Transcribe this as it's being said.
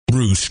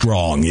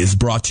Strong is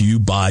brought to you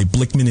by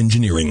Blickman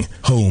Engineering,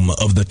 home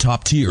of the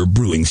top-tier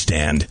brewing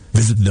stand.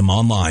 Visit them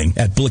online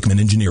at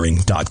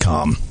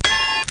blickmanengineering.com.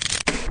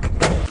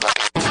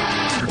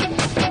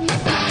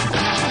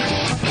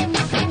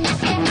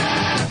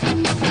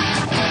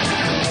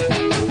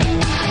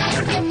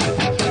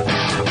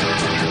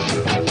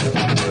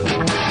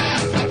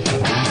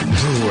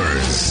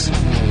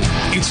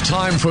 It's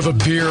time for the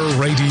beer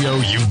radio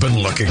you've been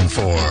looking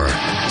for.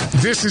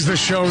 This is the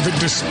show that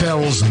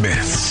dispels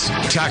myths,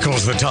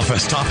 tackles the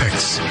toughest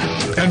topics,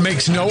 and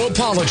makes no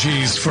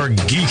apologies for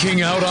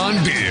geeking out on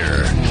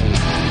beer.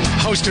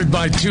 Hosted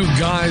by two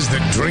guys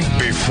that drink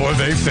before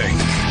they think,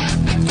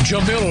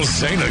 Jamil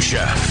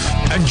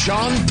Zainasheff and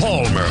John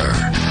Palmer.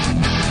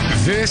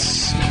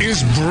 This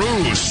is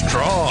Brew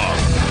Strong.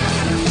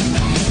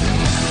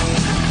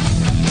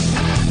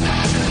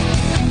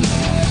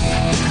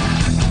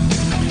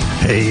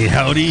 Hey,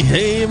 howdy,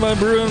 hey, my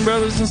brewing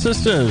brothers and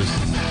sisters.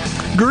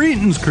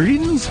 Greetings.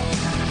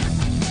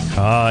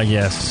 Ah,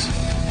 yes.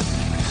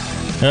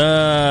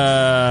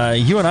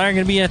 You and I are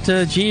going to be at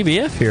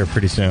GABF here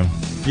pretty soon.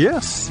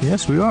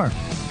 Yes, we are.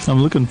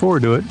 I'm looking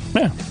forward to it.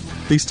 Yeah.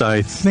 At least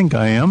I think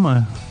I am.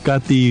 I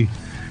got the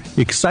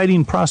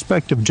exciting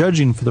prospect of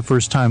judging for the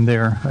first time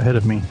there ahead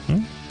of me.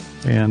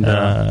 And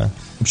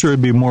I'm sure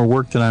it'd be more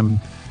work than I'm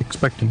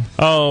expecting.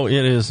 Oh,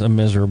 it is a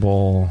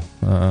miserable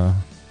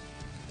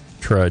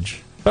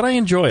trudge. But I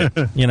enjoy it.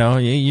 You know,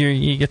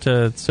 you get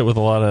to sit with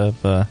a lot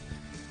of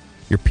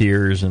your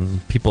peers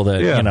and people that,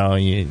 you know,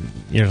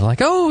 you're like,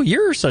 oh,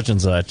 you're such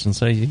and such. And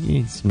so you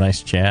get some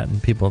nice chat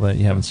and people that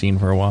you haven't seen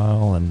for a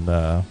while. And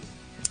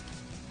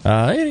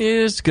it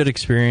is a good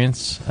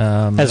experience.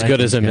 As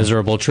good as a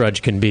miserable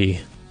trudge can be.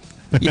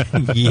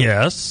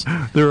 Yes.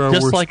 There are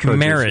just worse like trudges.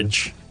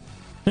 marriage.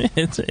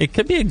 It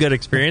could be a good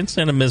experience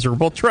and a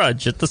miserable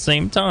trudge at the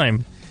same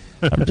time.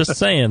 I'm just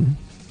saying.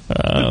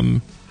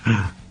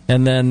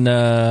 And then,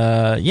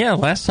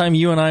 last time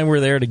you and I were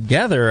there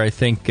together, I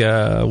think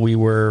we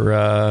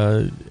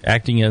were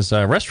acting as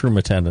restroom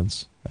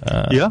attendants.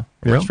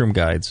 Restroom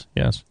guides,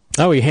 yes.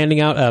 Oh, you're handing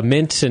out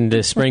mints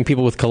and spraying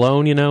people with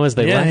cologne, you know, as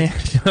they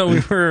left?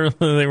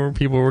 Yeah,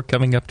 people were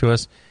coming up to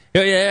us.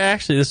 Yeah,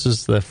 actually, this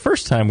was the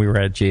first time we were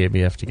at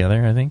GABF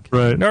together, I think.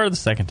 Right. Or the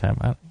second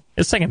time.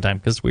 The second time,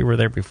 because we were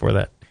there before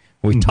that.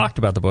 We talked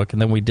about the book, and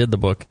then we did the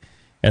book.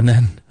 And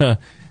then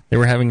they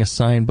were having us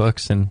sign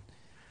books, and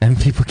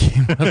people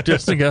came up to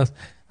us and goes,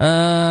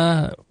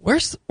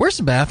 where's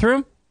the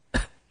bathroom?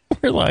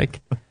 We're like,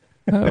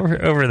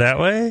 over that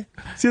way.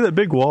 See that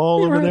big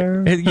wall over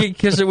there?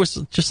 Because it was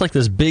just like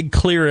this big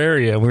clear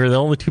area. We were the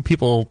only two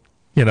people,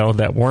 you know,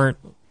 that weren't,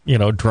 you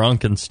know,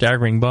 drunk and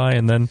staggering by.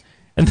 And then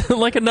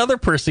like another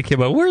person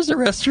came up, where's the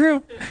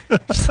restroom?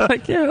 It's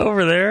like, yeah,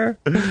 over there.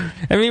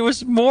 I mean, it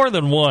was more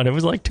than one. It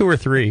was like 2 or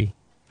 3.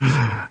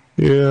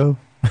 Yeah.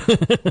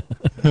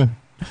 Did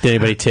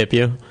anybody tip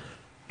you?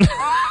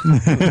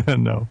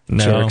 No.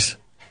 Jerks.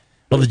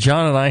 Well,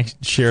 John and I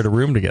shared a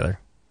room together,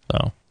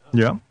 so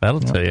that'll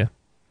tell you.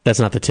 That's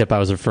not the tip I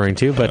was referring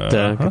to, but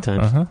good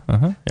times.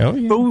 Oh, yeah.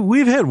 But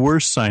we've had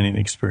worse signing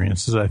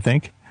experiences, I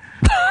think.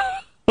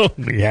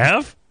 We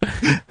have?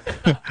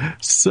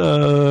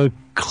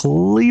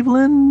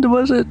 Cleveland,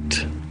 was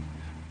it?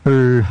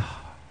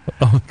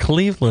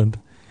 Cleveland.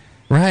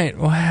 Right.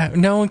 Wow.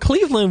 No, in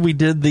Cleveland we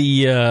did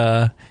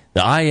the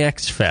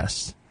IX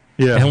Fest.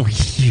 Yeah. And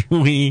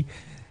we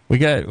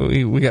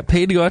got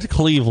paid to go out to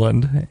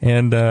Cleveland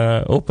and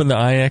open the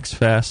IX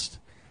Fest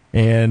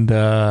and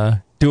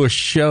do a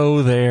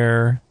show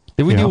there.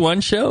 Did we do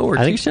one show or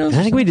two shows?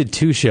 I think we did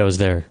 2 shows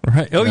there.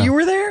 Right. Oh, you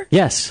were there?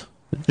 Yes.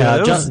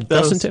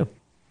 Justin too.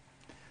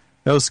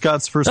 That was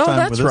Scott's first time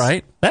that's with us.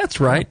 right. That's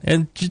right.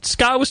 And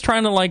Scott was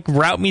trying to like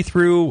route me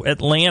through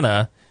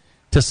Atlanta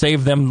to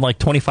save them like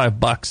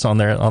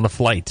 $25 on the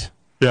flight.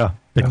 Yeah.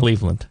 To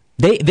Cleveland.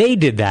 They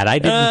did that. I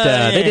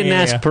didn't. They didn't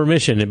ask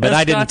permission, but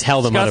I didn't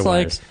tell them Scott's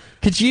otherwise. Like,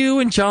 could you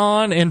and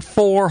John and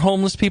 4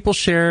 homeless people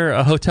share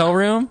a hotel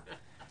room?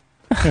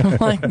 I'm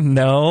like,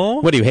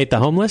 no. What do you hate the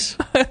homeless?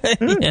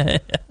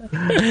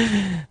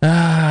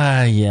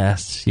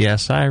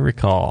 Yes. I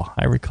recall.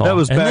 That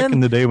was back in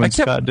the day when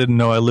Scott didn't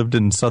know I lived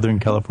in Southern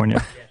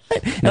California.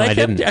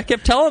 I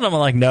kept telling him, I'm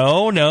like,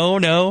 no.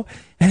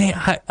 And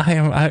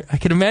I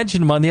could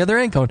imagine him on the other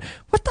end going,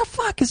 what the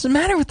fuck is the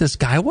matter with this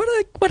guy? What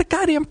a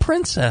goddamn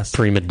princess.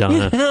 Prima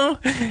donna.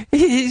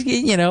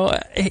 You know,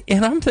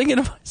 and I'm thinking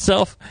to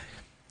myself,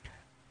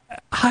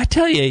 I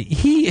tell you,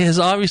 he has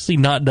obviously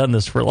not done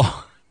this for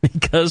long.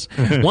 Because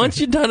once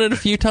you've done it a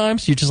few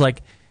times, you're just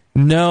like,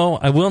 no,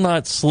 I will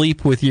not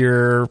sleep with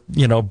your,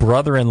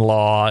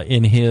 brother-in-law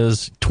in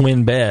his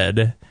twin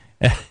bed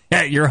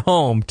at your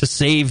home to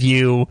save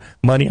you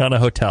money on a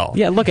hotel.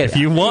 Yeah, look at if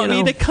you want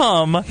me to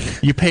come,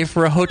 you pay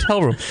for a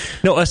hotel room.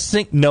 No, a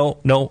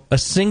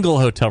single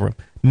hotel room.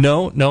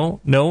 No,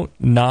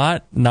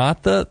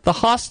 not the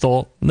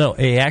hostel. No,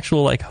 a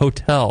actual like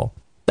hotel.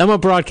 I'm a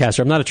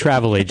broadcaster. I'm not a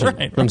travel agent.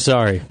 Right. I'm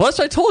sorry. Well, that's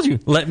what I told you.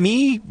 Let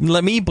me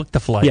book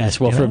the flight. Yes.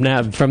 Well, from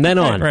then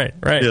on. Right.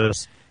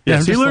 Yes.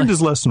 Yes, he learned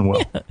his lesson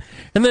well. Yeah.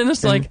 And then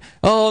it's like,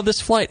 oh,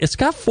 this flight, it's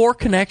got 4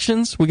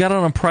 connections. We got it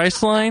on a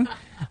Priceline.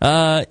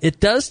 It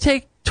does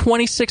take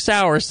 26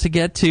 hours to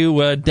get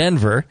to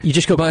Denver. You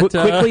just go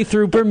quickly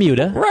through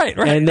Bermuda. Right.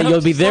 And then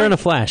you'll be there in a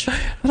flash.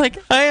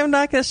 Like, I am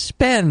not going to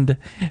spend,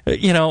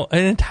 an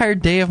entire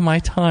day of my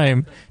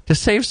time to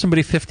save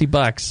somebody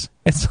 $50.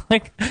 It's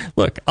like,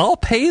 look, I'll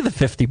pay the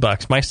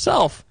 $50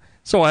 myself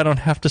so I don't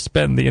have to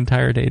spend the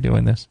entire day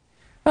doing this.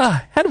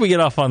 How do we get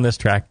off on this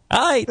track?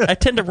 I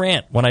tend to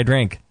rant when I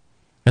drink.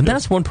 And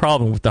that's one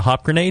problem with the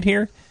Hop Grenade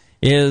here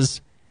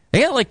is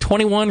they got like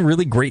 21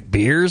 really great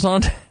beers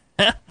on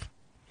tap.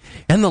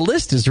 And the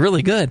list is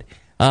really good.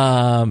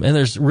 And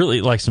there's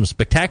really like some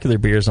spectacular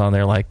beers on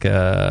there, like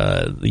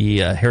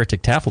the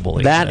Heretic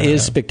Taffable. That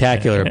is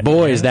spectacular.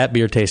 Boy, is that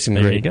beer tasting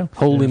great. There you go.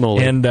 Holy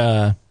moly.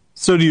 And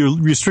so do you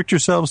restrict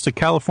yourselves to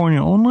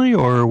California only,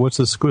 or what's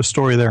the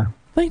story there?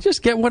 They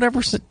just get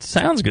whatever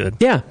sounds good.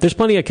 Yeah, there's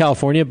plenty of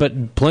California,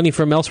 but plenty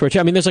from elsewhere, too.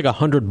 I mean, there's like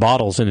 100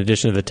 bottles in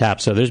addition to the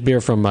tap, so there's beer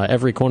from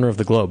every corner of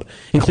the globe,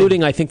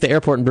 including, I think, the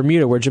airport in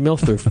Bermuda where Jamil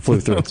flew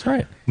through. That's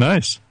right.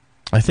 Nice.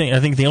 I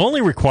think the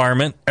only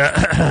requirement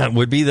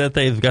would be that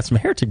they've got some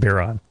Heretic beer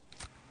on.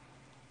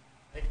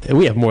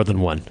 We have more than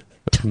one.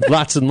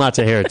 Lots and lots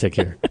of Heretic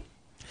here.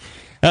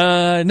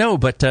 No,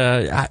 but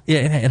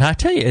and I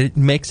tell you, it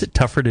makes it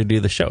tougher to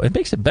do the show. It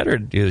makes it better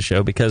to do the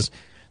show because...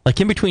 Like,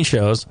 in between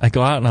shows, I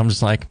go out and I'm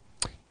just like,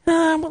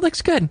 well,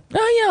 looks good.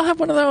 Oh, yeah, I'll have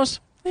one of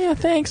those. Yeah,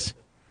 thanks.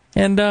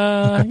 And,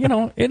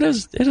 it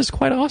is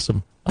quite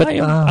awesome. But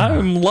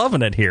I'm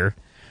loving it here.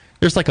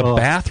 There's like a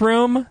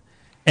bathroom,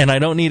 and I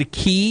don't need a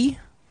key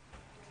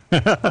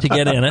to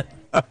get in it.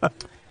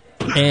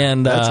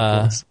 And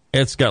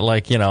it's got,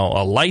 like, a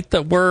light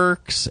that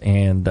works,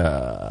 and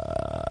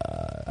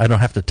I don't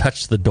have to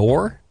touch the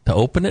door to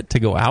open it to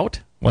go out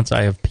once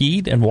I have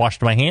peed and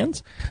washed my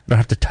hands. I don't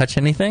have to touch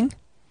anything.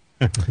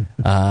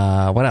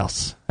 What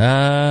else?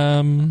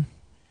 Yeah.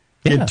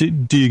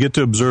 Do you get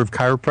to observe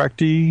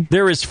chiropractic?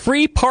 There is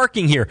free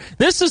parking here.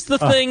 This is the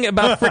thing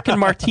about frickin'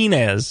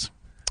 Martinez,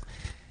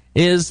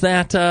 is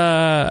that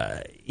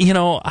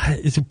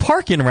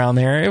parking around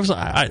there. It was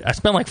I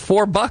spent like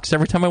 $4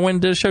 every time I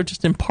went to a show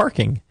just in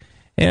parking,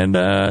 and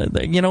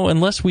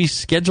unless we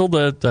scheduled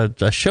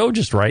a show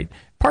just right,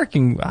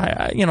 parking,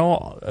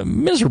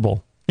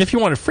 miserable. If you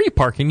wanted free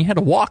parking, you had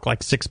to walk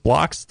like 6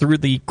 blocks through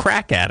the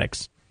crack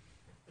addicts.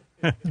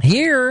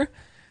 Here,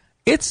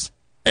 it's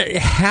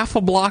half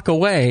a block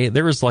away.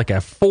 There is like a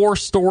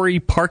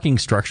 4-story parking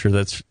structure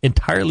that's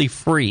entirely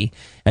free.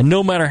 And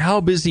no matter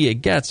how busy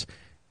it gets,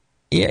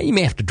 you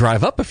may have to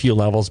drive up a few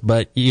levels,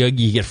 but you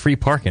get free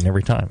parking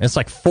every time. It's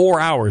like 4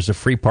 hours of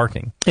free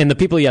parking. And the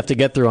people you have to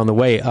get through on the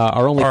way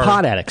are only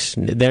pot addicts.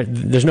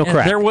 There's no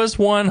crack. There was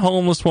one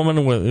homeless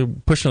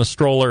woman pushing a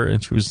stroller,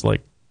 and she was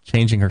like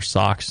changing her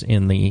socks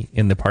in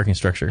the parking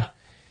structure.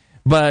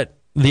 But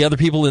the other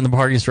people in the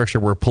parking structure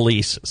were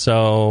police,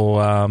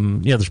 so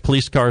there's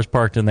police cars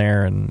parked in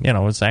there, and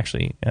it's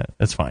actually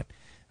it's fine.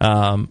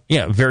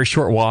 Very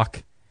short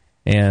walk,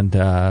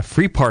 and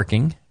free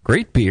parking,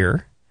 great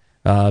beer,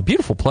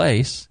 beautiful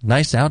place,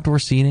 nice outdoor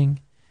seating.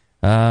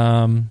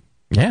 Man,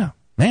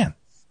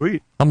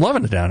 sweet. I'm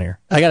loving it down here.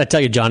 I got to tell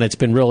you, John, it's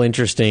been real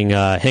interesting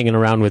hanging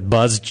around with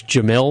Buzz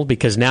Jamil,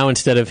 because now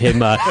instead of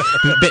him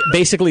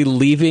basically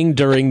leaving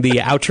during the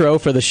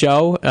outro for the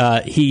show,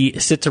 he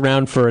sits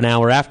around for an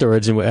hour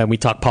afterwards and we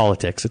talk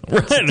politics. It's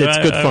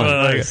good fun.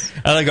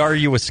 I like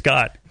argue with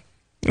Scott.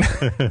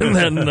 And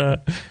then,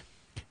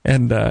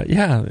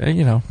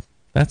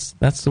 that's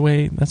the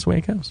way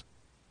it goes.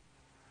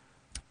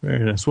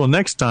 Very nice. Well,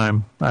 next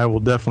time I will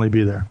definitely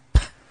be there.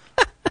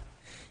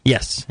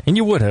 Yes, and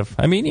you would have.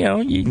 I mean,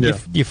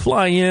 you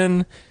fly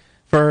in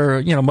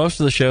for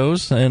most of the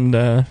shows, and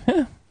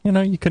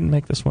you couldn't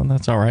make this one.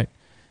 That's all right.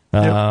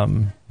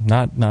 Not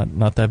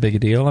that big a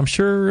deal. I'm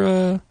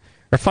sure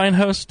our fine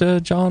host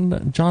John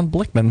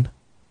Blickman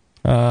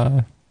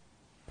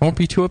won't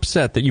be too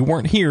upset that you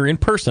weren't here in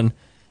person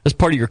as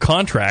part of your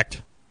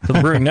contract for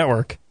the Brewing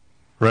Network.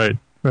 Right.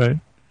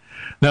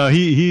 Now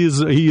he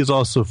is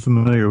also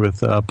familiar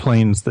with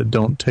planes that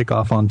don't take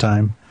off on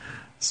time.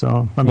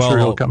 So I'm sure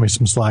he'll cut me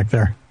some slack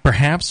there.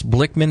 Perhaps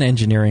Blickman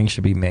Engineering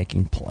should be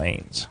making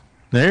planes.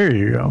 There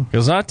you go.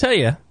 Because I'll tell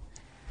you,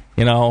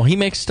 he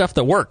makes stuff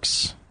that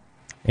works.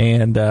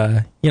 And,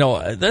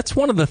 that's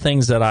one of the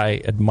things that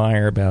I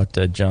admire about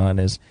John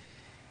is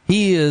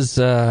he is,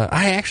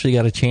 I actually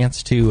got a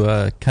chance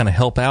to kind of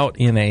help out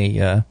in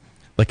a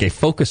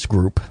focus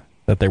group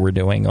that they were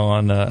doing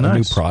on a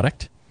new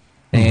product.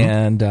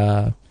 Mm-hmm.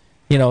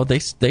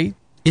 And, they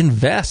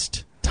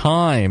invest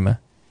time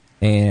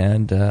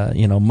and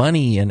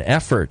money and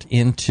effort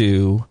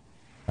into.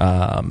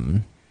 I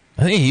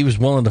think he was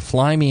willing to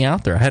fly me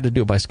out there. I had to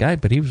do it by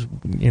Skype, but he was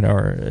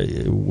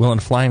willing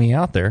to fly me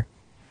out there.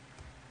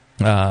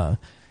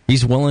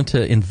 He's willing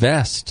to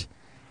invest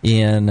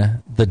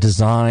in the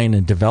design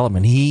and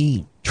development.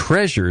 He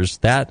treasures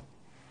that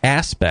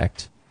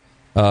aspect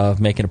of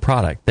making a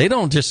product. They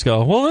don't just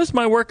go, well, this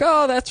might work.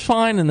 Oh, that's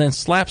fine, and then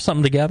slap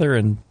something together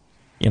and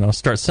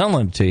start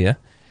selling it to you.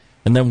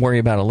 and then worry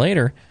about it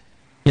later.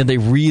 They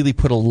really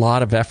put a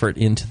lot of effort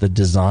into the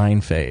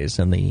design phase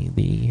and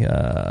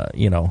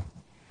the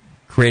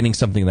creating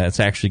something that's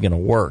actually going to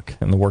work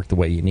and work the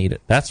way you need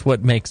it. That's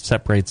what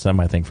separates them,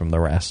 I think, from the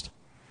rest.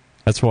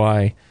 That's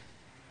why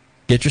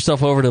get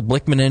yourself over to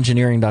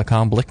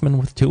BlickmanEngineering.com, Blickman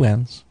with 2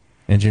 N's,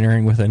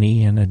 engineering with an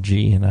E and a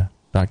G and a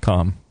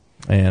 .com,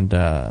 and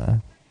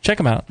check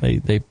them out.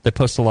 They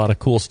post a lot of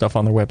cool stuff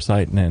on their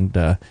website, and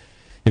if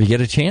you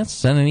get a chance,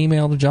 send an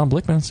email to John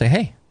Blickman and say,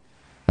 hey,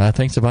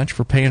 thanks a bunch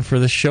for paying for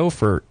this show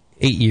for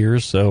 8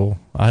 years, so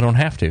I don't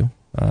have to.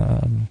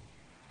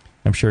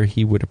 I'm sure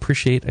he would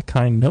appreciate a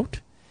kind note,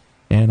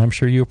 and I'm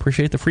sure you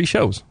appreciate the free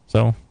shows.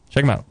 So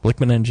check them out,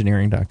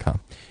 BlickmanEngineering.com.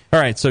 All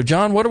right, so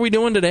John, what are we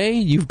doing today?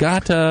 You've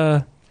got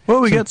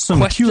we got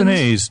some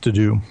Q&As to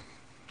do,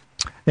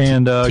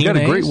 and got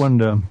a great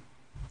one.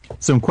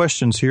 Some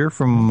questions here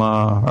from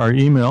our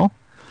email.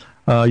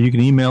 You can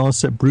email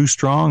us at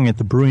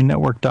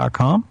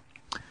brewstrong@thebrewingnetwork.com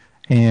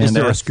and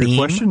ask your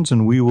questions,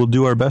 and we will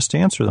do our best to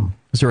answer them.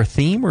 Is there a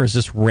theme, or is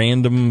this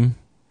random?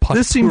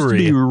 This seems to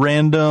be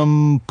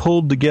random,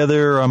 pulled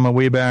together on my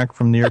way back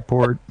from the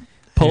airport.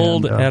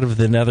 Pulled out of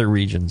the nether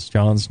regions,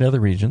 John's nether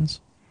regions.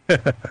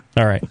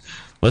 All right,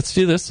 let's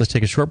do this. Let's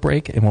take a short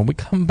break, and when we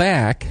come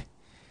back,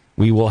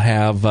 we will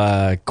have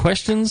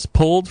questions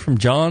pulled from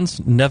John's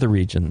nether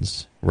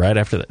regions right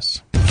after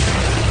this.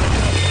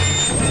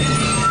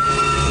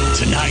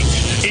 Tonight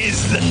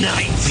is the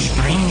night. We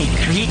bring the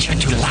creature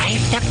to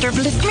life, Dr.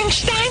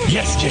 Blickmanstein?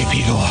 Yes,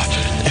 J.P. Gore.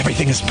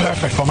 Everything is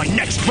perfect for my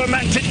next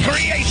fermented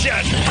creation.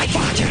 But,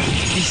 Doctor,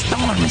 the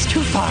storm is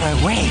too far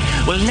away.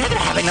 We'll never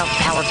have enough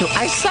power to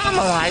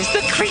isomerize the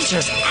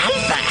creature's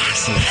alpha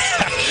acid.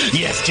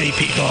 Yes,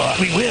 J.P. Gore,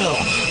 we will.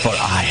 For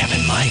I have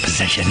in my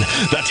possession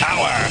the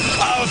Tower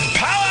of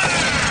Power.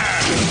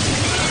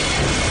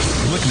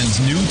 Blickman's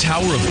new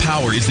Tower of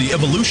Power is the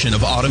evolution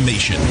of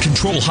automation.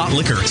 Control hot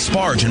liquor,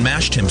 sparge, and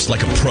mash temps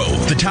like a pro.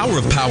 The Tower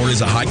of Power is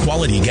a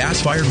high-quality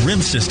gas-fired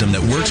rim system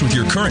that works with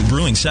your current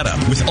brewing setup.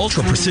 With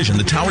ultra precision,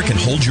 the tower can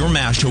hold your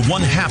mash to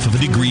 1/2 of a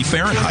degree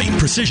Fahrenheit.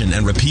 Precision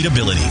and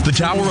repeatability. The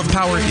Tower of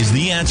Power is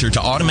the answer to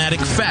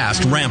automatic,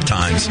 fast ramp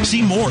times.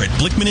 See more at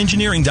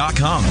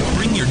BlickmanEngineering.com.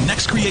 Bring your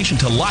next creation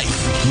to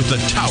life with the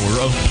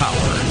Tower of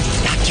Power.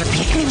 Dr.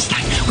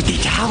 Blickmanstein, with the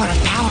Tower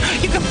of Power,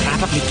 you can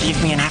probably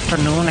give me an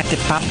afternoon at the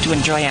pub to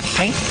enjoy a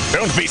pint.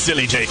 Don't be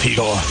silly, J.P.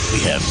 Gore. We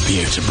have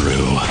beer to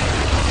brew.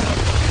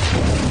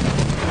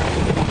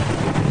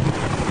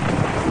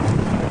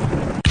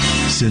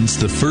 Since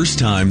the first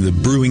time the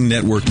Brewing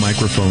Network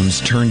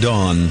microphones turned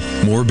on,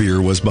 More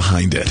Beer was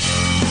behind it.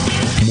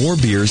 More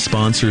Beer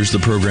sponsors the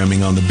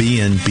programming on the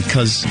BN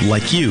because,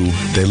 like you,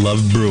 they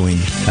love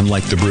brewing. And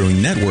like the Brewing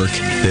Network,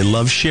 they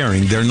love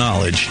sharing their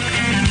knowledge.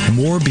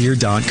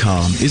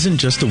 Morebeer.com isn't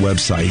just a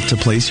website to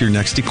place your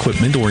next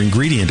equipment or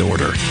ingredient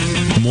order.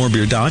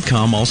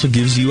 Morebeer.com also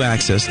gives you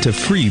access to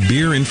free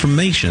beer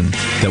information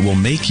that will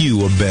make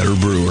you a better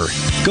brewer.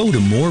 Go to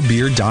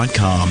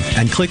morebeer.com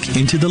and click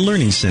into the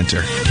Learning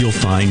Center. You'll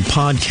find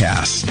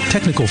podcasts,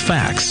 technical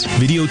facts,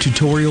 video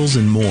tutorials,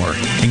 and more,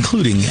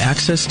 including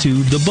access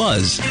to The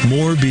Buzz,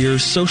 More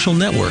Beer's social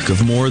network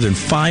of more than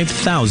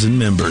 5,000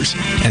 members.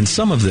 And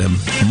some of them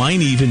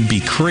might even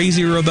be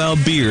crazier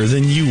about beer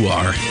than you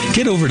are.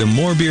 Get over to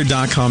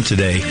morebeer.com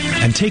today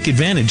and take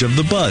advantage of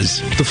The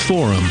Buzz, the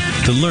forum,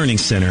 the Learning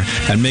Center,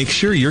 and make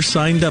sure you're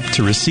signed up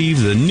to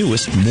receive the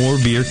newest More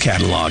Beer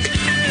catalog.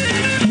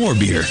 More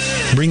Beer,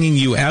 bringing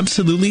you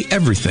absolutely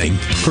everything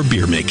for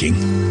beer making.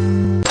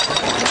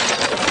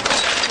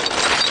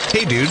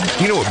 Hey, dude,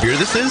 you know what beer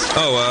this is?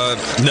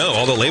 No,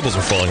 all the labels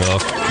are falling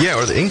off. Yeah,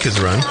 or the ink is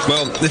run.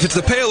 Well, if it's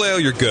the pale ale,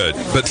 you're good,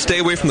 but stay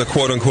away from the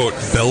quote-unquote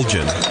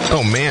Belgian.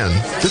 Oh, man,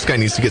 this guy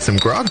needs to get some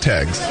grog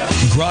tags.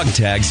 Grog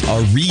tags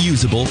are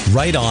reusable,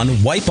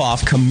 write-on,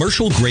 wipe-off,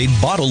 commercial-grade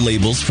bottle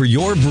labels for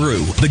your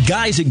brew. The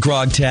guys at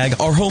Grog Tag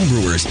are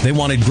homebrewers. They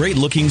wanted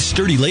great-looking,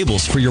 sturdy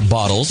labels for your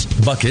bottles,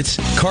 buckets,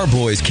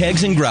 carboys,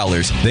 kegs, and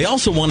growlers. They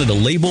also wanted a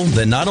label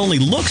that not only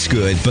looks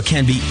good, but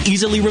can be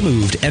easily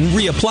removed and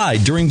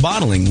reapplied during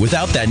bottling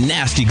without that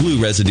nasty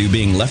glue residue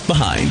being left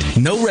behind.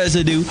 No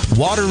residue,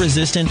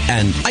 water-resistant,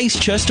 and ice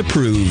chest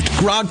approved.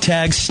 Grog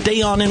tags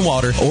stay on in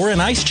water or an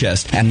ice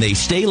chest, and they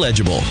stay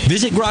legible.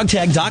 Visit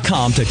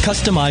grogtag.com to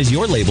customize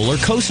your label or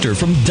coaster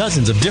from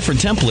dozens of different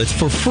templates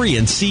for free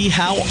and see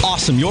how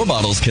awesome your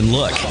bottles can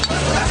look.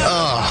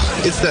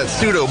 It's that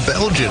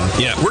pseudo-Belgian.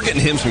 Yeah, we're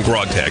getting him some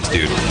grog tags,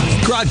 dude.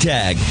 Grog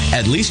Tag.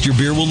 At least your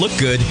beer will look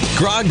good.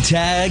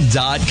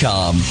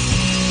 grogtag.com.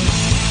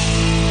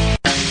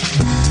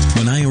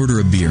 When I order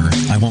a beer,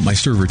 I want my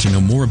server to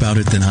know more about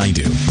it than I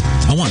do.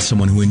 I want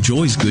someone who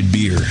enjoys good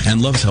beer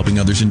and loves helping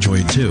others enjoy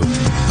it too.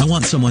 I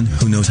want someone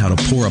who knows how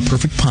to pour a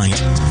perfect pint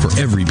for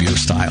every beer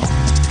style.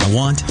 I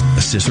want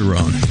a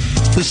Cicerone.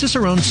 The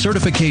Cicerone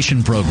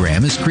Certification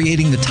Program is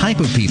creating the type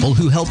of people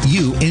who help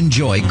you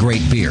enjoy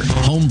great beer.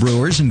 Home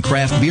brewers and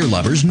craft beer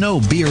lovers know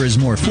beer is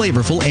more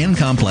flavorful and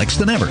complex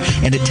than ever,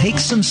 and it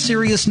takes some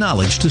serious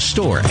knowledge to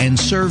store and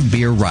serve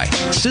beer right.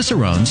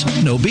 Cicerones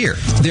know beer.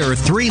 There are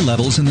 3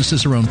 levels in the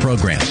Cicerone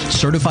program: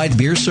 Certified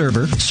Beer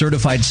Server,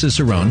 Certified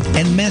Cicerone,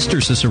 and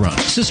Master Cicerone.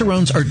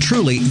 Cicerones are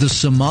truly the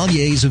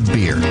sommeliers of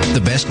beer.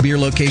 The best beer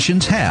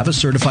locations have a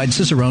certified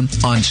Cicerone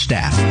on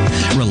staff.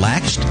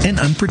 Relaxed and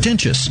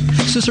unpretentious.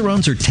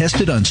 Cicerones are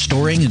tested on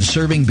storing and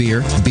serving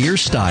beer, beer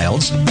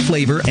styles,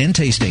 flavor and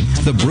tasting,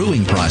 the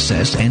brewing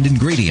process and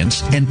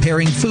ingredients, and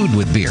pairing food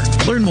with beer.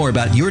 Learn more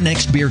about your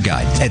next beer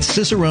guide at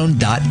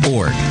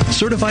cicerone.org.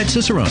 Certified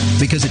Cicerone,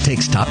 because it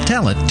takes top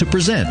talent to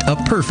present a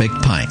perfect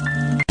pint.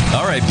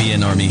 All right,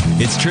 BN Army,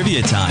 it's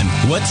trivia time.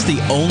 What's the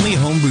only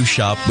homebrew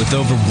shop with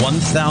over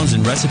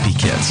 1,000 recipe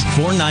kits,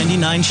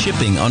 $4.99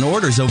 shipping on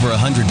orders over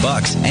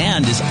 $100,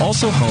 and is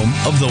also home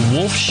of the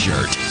Wolf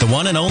Shirt? The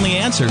one and only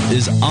answer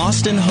is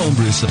Austin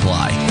Homebrew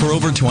Supply. For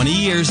over 20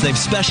 years, they've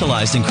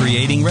specialized in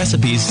creating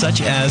recipes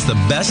such as the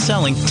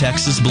best-selling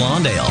Texas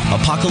Blonde Ale,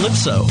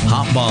 Apocalypso,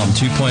 Hop Bomb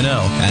 2.0,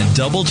 and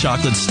Double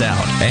Chocolate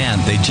Stout.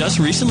 And they just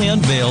recently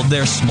unveiled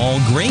their small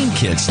grain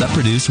kits that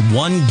produce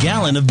 1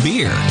 gallon of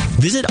beer.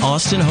 Visit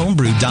austinhomebrew.com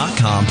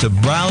to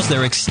browse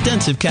their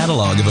extensive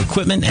catalog of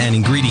equipment and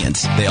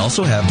ingredients. They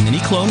also have mini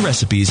clone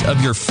recipes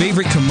of your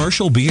favorite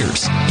commercial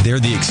beers. They're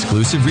the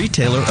exclusive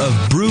retailer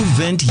of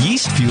BrewVent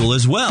yeast fuel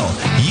as well,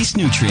 yeast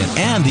nutrient,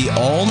 and the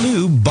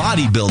all-new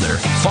Bodybuilder.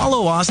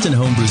 Follow Austin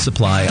Homebrew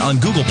Supply on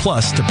Google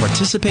Plus to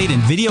participate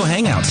in video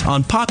hangouts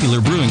on popular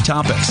brewing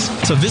topics.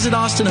 So visit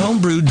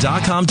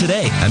austinhomebrew.com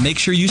today and make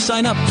sure you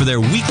sign up for their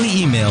weekly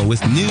email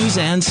with news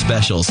and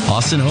specials.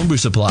 Austin Homebrew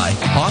Supply,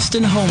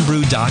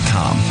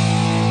 austinhomebrew.com.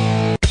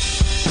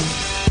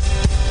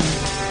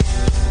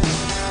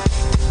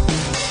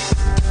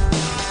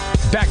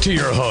 Back to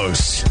your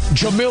hosts,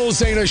 Jamil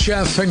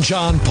Zainasheff and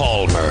John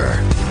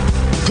Palmer.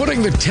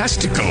 Putting the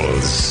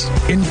testicles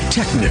in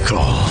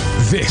technical.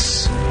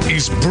 This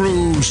is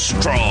Brew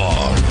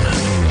Strong.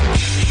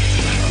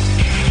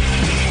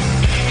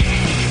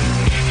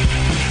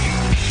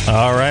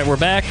 All right, we're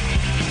back.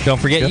 Don't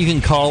forget, you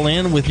can call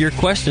in with your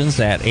questions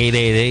at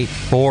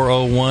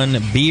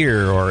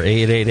 888-401-BEER or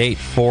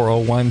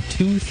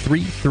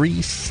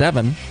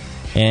 888-401-2337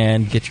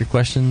 and get your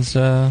questions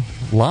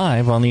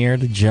live on the air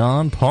to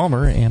John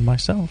Palmer and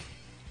myself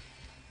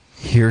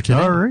here today.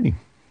 All righty.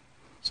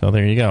 So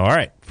there you go. All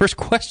right, first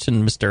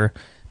question, Mr.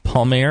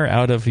 Palmer,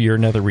 out of your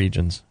nether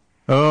regions.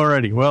 All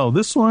righty. Well,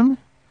 this one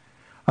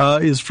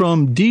is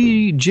from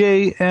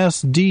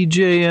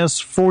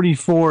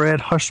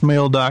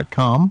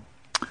DJSDJS44@hushmail.com.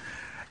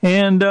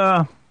 And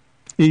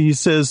he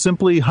says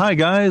simply, "Hi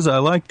guys, I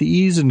like the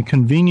ease and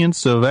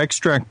convenience of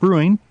extract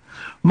brewing.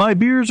 My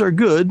beers are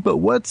good, but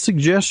what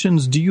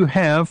suggestions do you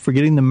have for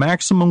getting the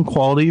maximum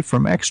quality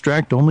from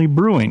extract-only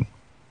brewing?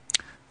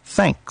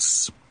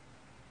 Thanks."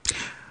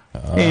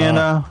 And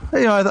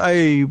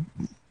I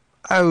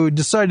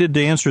decided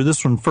to answer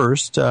this one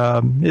first.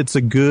 It's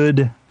a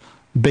good,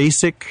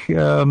 basic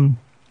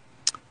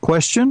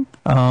question,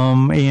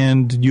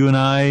 and you and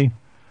I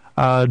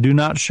do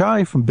not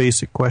shy from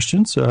basic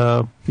questions.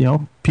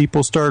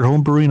 People start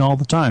homebrewing all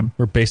the time.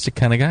 We're basic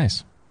kind of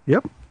guys.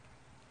 Yep.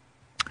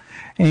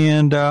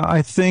 And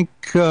I think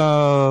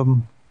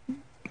one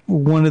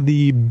of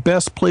the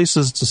best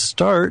places to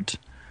start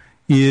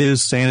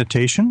is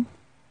sanitation.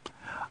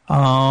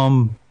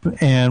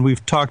 And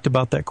we've talked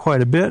about that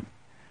quite a bit.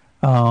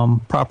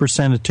 Proper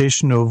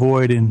sanitation to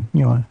avoid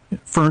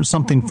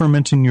something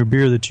fermenting your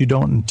beer that you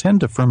don't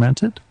intend to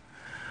ferment it.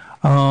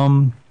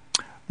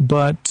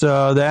 But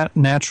that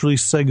naturally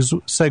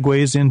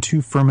segues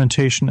into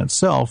fermentation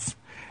itself.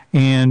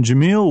 And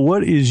Jamil,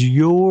 what is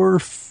your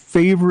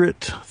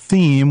favorite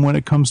theme when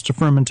it comes to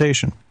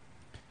fermentation?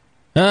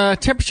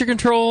 Temperature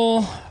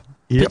control,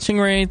 pitching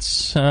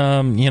rates.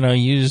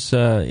 Use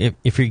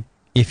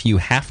if you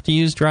have to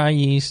use dry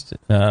yeast,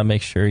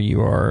 make sure you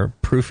are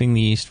proofing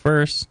the yeast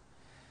first,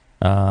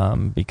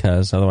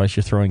 because otherwise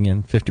you're throwing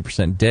in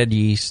 50% dead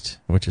yeast,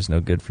 which is no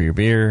good for your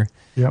beer.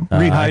 Yep.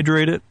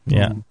 Rehydrate it.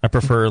 Yeah, I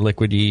prefer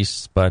liquid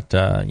yeast, but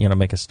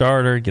make a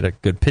starter, get a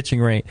good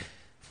pitching rate.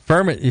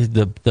 Ferment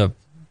the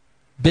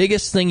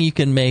biggest thing you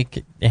can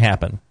make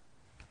happen,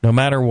 no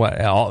matter what.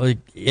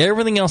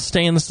 Everything else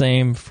staying the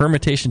same.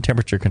 Fermentation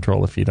temperature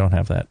control. If you don't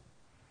have that,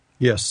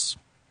 yes.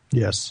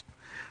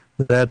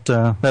 That's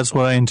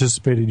what I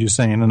anticipated you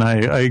saying, and I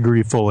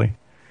agree fully.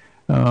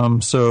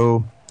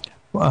 So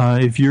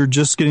if you're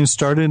just getting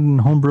started in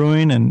home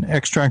brewing and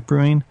extract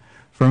brewing,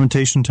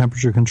 fermentation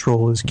temperature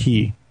control is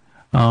key.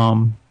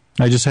 I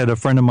just had a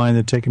friend of mine that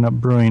had taken up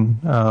brewing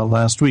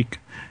last week,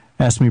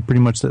 asked me pretty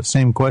much that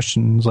same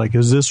question. He's like,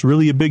 "Is this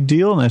really a big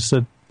deal?"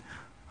 And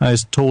I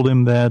told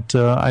him that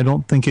I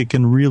don't think it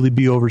can really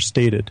be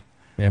overstated.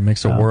 Yeah, it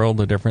makes a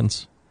world of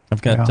difference.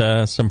 I've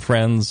got some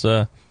friends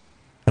that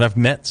I've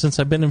met since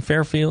I've been in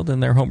Fairfield,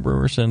 and they're home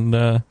brewers,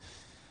 and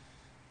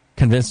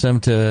convince them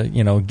to,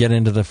 get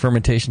into the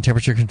fermentation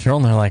temperature control,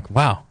 and they're like,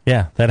 wow,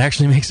 yeah, that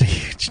actually makes a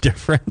huge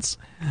difference.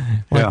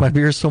 My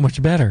beer is so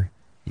much better.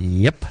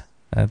 Yep.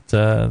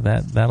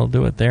 That'll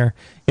do it there.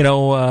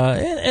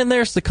 And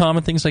there's the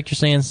common things like you're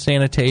saying,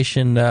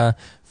 sanitation,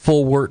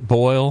 full wort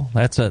boil.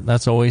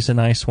 That's always a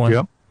nice one.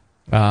 Yep.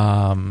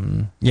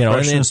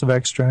 Freshness of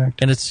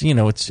extract. And it's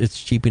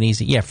cheap and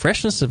easy. Yeah,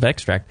 freshness of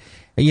extract.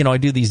 I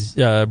do these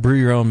Brew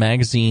Your Own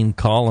magazine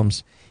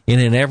columns,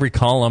 and in every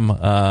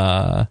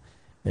column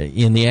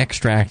in the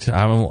extract,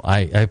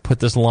 I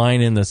put this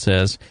line in that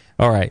says,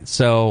 all right,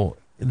 so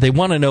they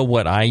want to know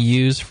what I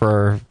use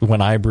for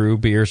when I brew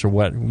beers, or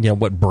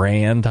what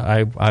brand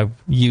I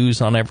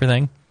use on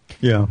everything.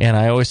 Yeah. And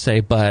I always say,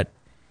 but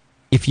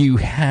if you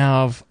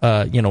have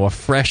a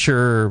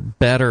fresher,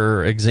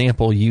 better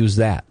example, use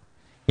that.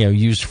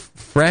 Use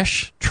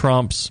fresh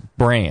trumps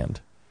brand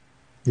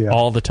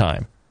all the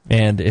time.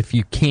 And if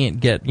you can't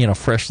get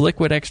fresh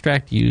liquid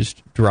extract, use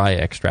dry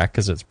extract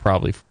because it's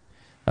probably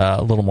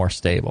a little more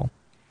stable.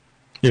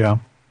 Yeah,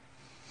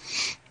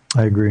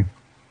 I agree.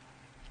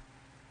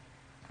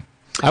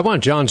 I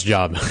want John's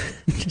job.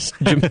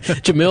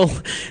 Jamil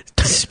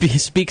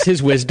speaks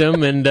his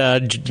wisdom,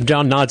 and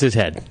John nods his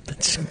head.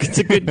 It's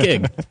a good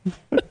gig.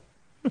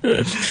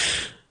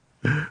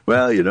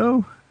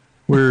 Well,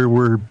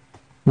 we're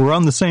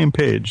on the same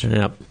page.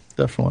 Yep,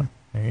 definitely.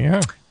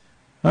 Yeah.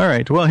 All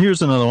right. Well,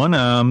 here's another one.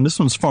 This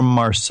one's from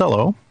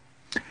Marcelo,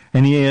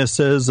 and he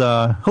says,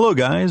 "Hello,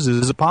 guys.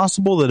 Is it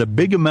possible that a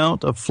big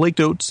amount of flaked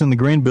oats in the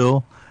grain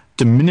bill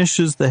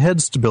diminishes the head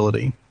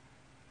stability?"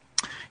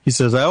 He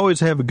says, "I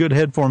always have a good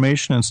head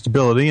formation and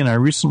stability, and I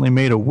recently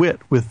made a wit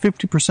with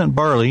 50%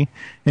 barley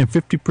and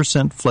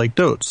 50%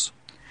 flaked oats.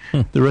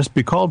 The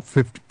recipe called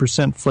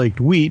 50% flaked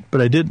wheat, but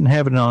I didn't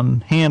have it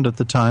on hand at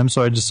the time,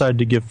 so I decided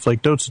to give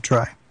flaked oats a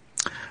try.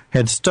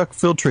 Had stuck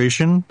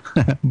filtration,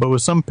 but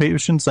with some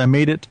patience, I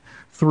made it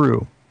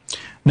through.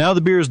 Now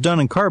the beer is done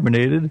and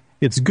carbonated.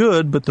 It's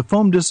good, but the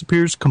foam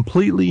disappears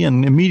completely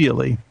and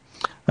immediately.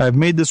 I've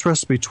made this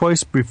recipe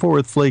twice before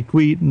with flaked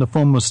wheat, and the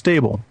foam was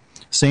stable.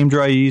 Same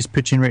dry yeast,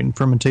 pitching rate, and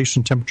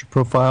fermentation temperature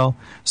profile.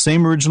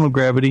 Same original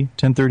gravity,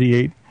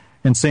 1038,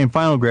 and same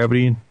final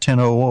gravity,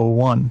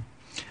 10001.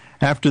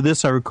 After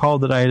this, I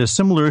recalled that I had a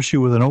similar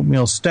issue with an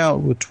oatmeal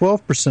stout with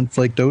 12%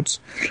 flaked oats,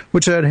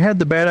 which I had had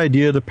the bad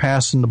idea to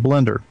pass in the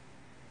blender.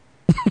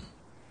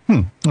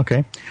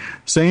 Okay.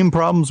 Same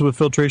problems with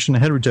filtration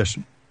and head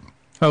retention.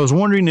 I was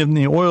wondering if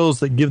the oils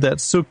that give that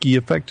silky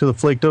effect to the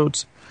flaked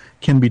oats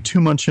can be too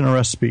much in a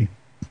recipe.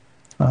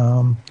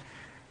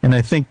 And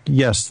I think,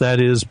 yes, that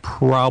is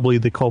probably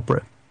the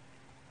culprit.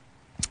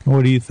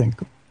 What do you think?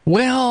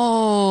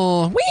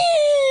 Well,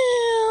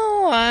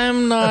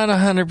 I'm not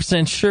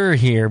 100% sure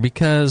here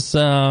because,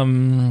 I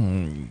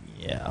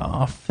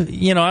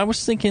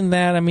was thinking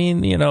that,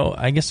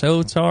 I guess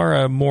oats are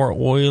a more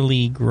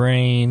oily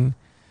grain.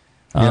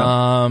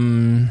 Yeah.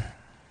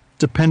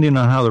 Depending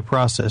on how they're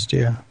processed,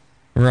 yeah.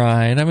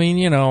 Right.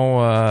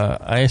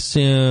 I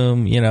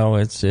assume,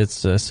 it's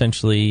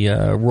essentially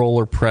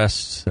roller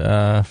pressed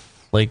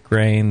flake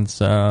grains.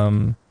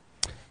 The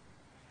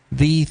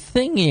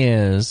thing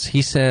is,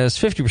 he says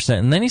 50%,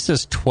 and then he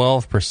says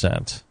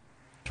 12%.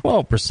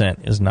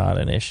 12% is not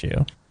an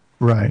issue.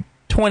 Right.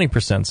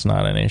 20% is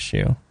not an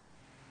issue.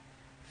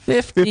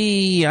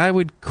 50, I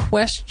would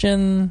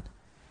question.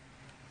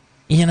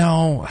 I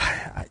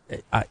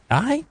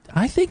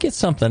think it's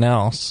something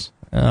else.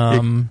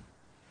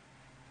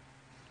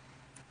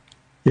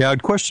 Yeah,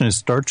 I'd question his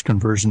starch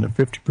conversion at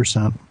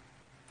 50%.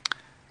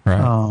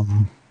 Right.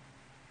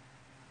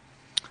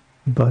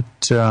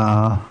 But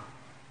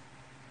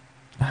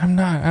I'm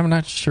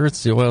not sure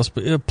it's the oils.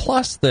 But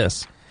plus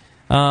this,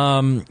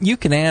 you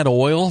can add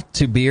oil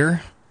to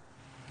beer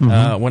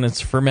when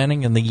it's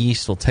fermenting, and the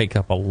yeast will take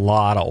up a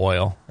lot of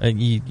oil.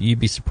 You'd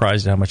be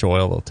surprised at how much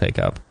oil they'll take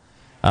up.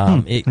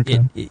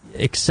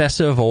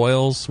 Excessive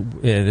oils,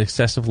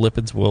 excessive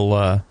lipids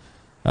will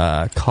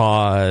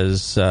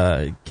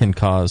can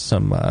cause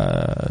some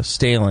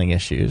staling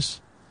issues.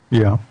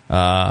 Yeah.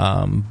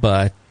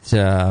 But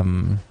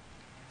I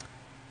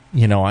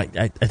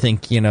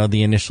think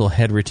the initial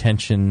head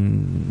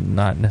retention,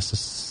 not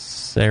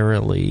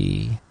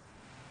necessarily.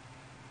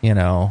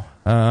 Yeah,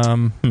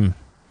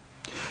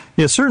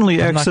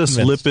 certainly excess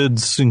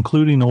lipids,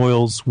 including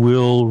oils,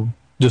 will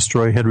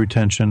destroy head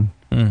retention.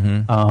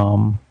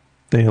 Mm-hmm.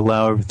 They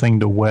allow everything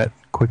to wet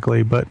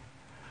quickly, but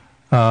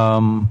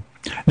now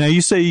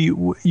you say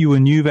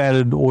when you've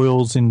added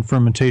oils in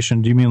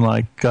fermentation, do you mean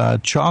like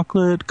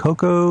chocolate,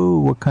 cocoa?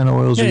 What kind of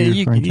oils are you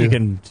referring to? You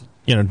can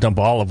dump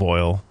olive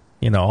oil.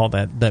 All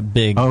that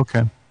big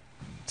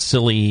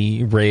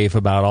silly rave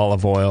about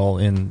olive oil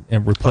and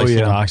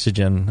replacing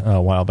oxygen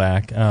a while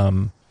back.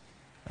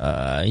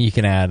 You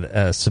can add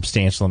a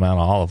substantial amount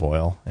of olive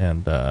oil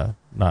and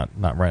not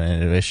run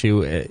into an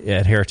issue.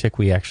 At Heretic,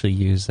 we actually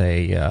use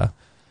a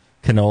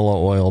canola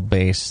oil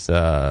based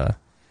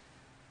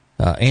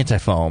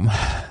anti-foam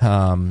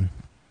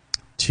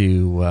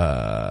to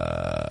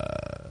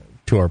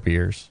our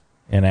beers,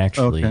 and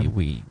actually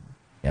we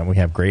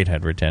have great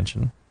head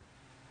retention.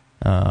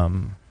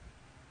 So,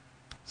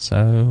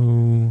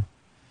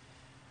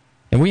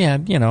 and we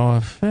had,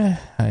 a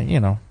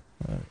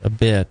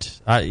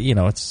bit.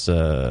 It's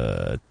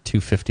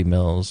 250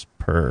 mils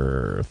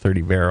per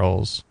 30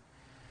 barrels,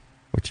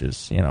 which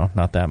is,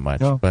 not that much.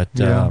 But,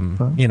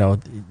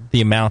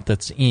 the amount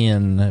that's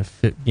in,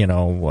 5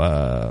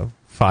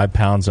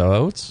 pounds of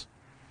oats.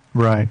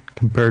 Right,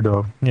 compared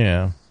to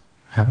a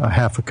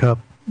half a cup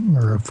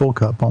or a full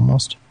cup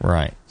almost.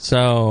 Right.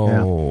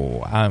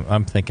 So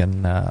I'm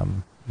thinking,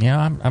 I'm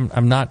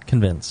not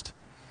convinced.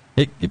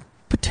 It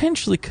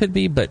potentially could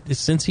be, but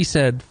since he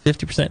said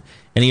 50%,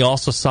 and he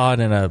also saw it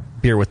in a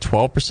beer with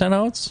 12%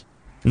 oats,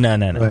 no.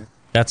 Right.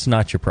 That's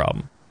not your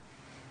problem.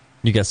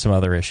 You got some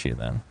other issue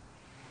then.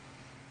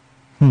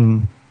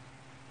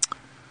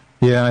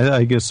 Yeah,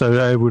 I guess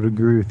I would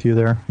agree with you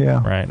there.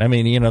 Yeah. Right. I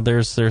mean,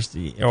 there's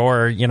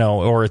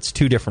or it's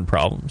two different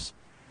problems.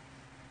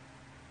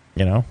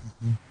 I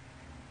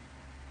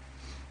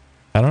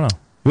don't know.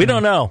 We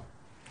don't know.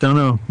 Don't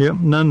know. Yep.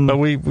 None. But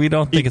we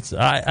don't think it's.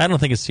 I don't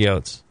think it's the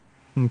oats.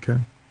 Okay.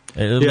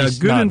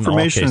 Good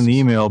information in the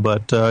email,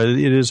 but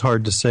it is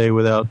hard to say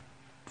without,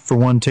 for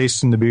one,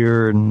 tasting the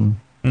beer and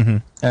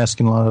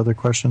asking a lot of other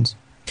questions.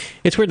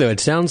 It's weird, though. It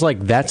sounds like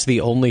that's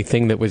the only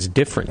thing that was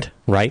different,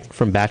 right,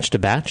 from batch to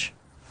batch?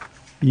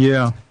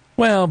 Yeah.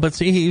 Well, but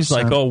see, he's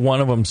like, one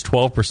of them's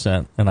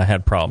 12%, and I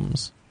had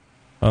problems.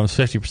 One of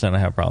them's 50%, I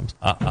have problems.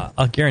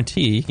 I'll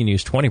guarantee you can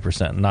use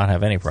 20% and not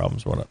have any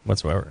problems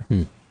whatsoever.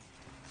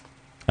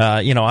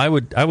 I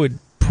would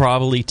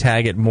probably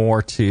tag it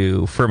more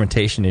to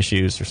fermentation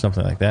issues or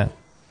something like that,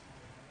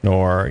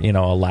 or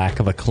a lack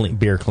of a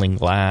beer clean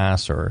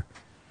glass, or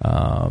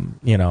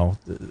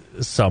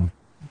some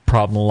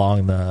problem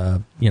along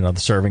the the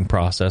serving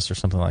process or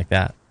something like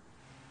that.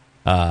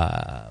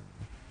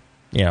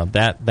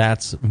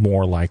 That's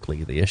more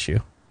likely the issue.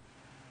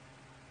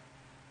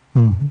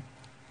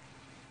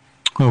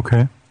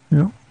 Okay.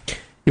 Yeah.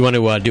 You want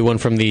to do one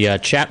from the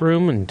chat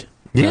room and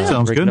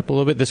sounds break good. It up a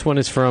little bit. This one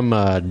is from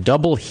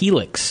Double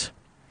Helix.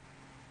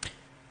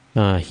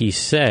 He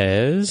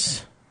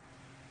says,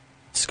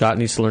 Scott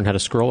needs to learn how to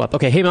scroll up.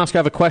 Okay, hey, Mosk, I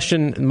have a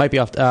question. It might be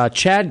off.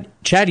 Chad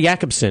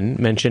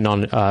Jacobson mentioned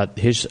on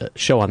his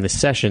show on this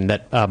session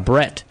that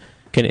Brett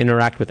can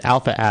interact with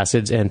alpha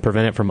acids and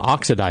prevent it from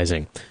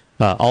oxidizing.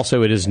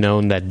 Also, it is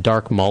known that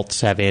dark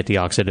malts have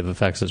antioxidant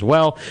effects as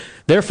well.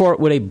 Therefore,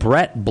 would a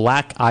Brett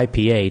Black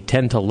IPA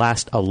tend to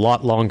last a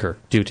lot longer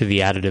due to the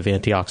additive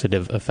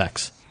antioxidant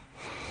effects?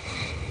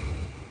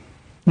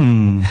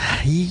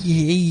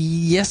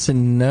 Yes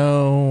and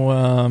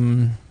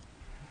no.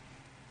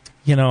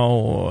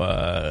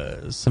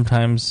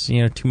 Sometimes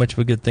too much of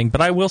a good thing.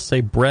 But I will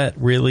say Brett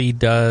really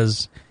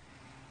does.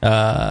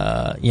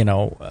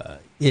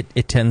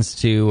 It tends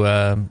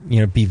to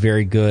be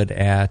very good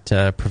at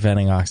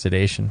preventing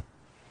oxidation.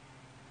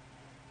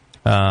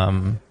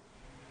 The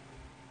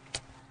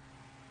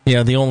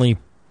only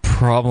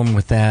problem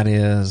with that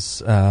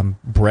is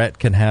Brett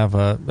can have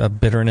a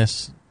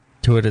bitterness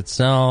to it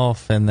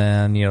itself, and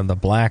then the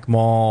black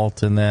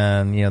malt, and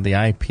then the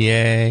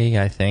IPA.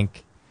 I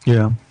think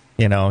you're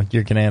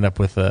going to end up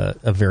with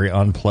a very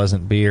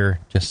unpleasant beer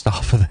just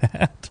off of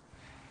that.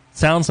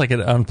 Sounds like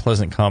an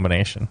unpleasant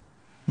combination.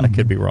 I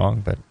could be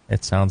wrong, but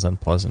it sounds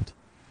unpleasant.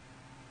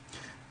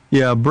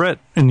 Yeah, Brett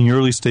in the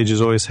early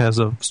stages always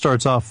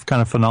starts off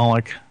kind of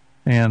phenolic,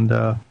 and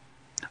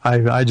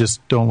I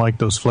just don't like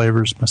those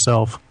flavors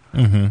myself.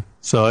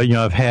 So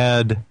I've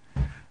had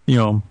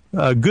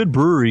good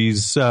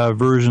breweries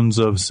versions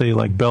of, say,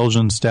 like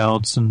Belgian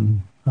stouts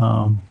and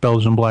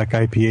Belgian black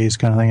IPAs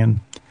kind of thing, and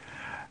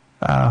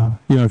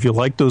if you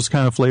like those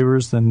kind of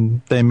flavors,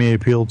 then they may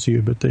appeal to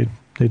you, but they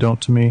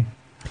don't to me.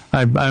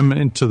 I'm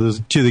into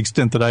to the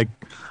extent that I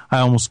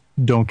almost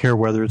don't care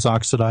whether it's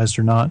oxidized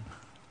or not.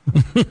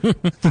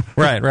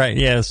 Right.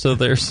 Yeah. So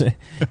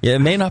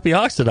it may not be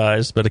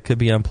oxidized, but it could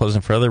be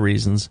unpleasant for other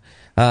reasons.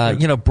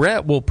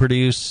 Brett will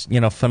produce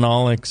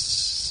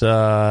phenolics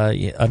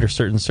under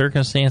certain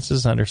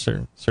circumstances. Under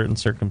certain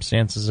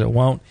circumstances, it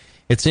won't.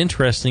 It's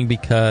interesting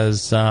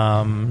because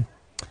you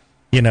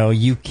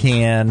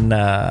can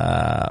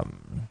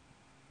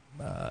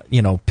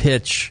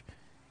pitch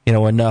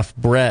enough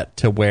Brett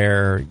to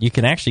where you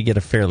can actually get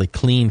a fairly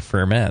clean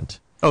ferment.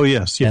 Oh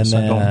yes. And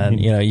then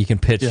you can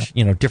pitch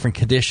different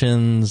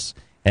conditions,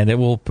 and it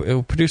will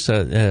produce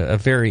a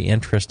very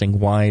interesting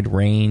wide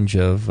range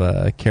of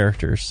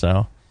characters.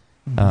 So,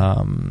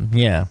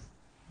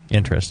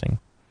 interesting.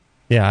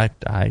 Yeah,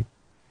 I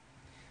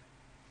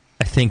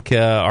think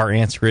our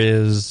answer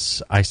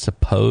is, I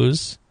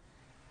suppose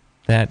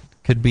that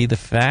could be the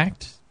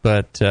fact,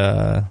 but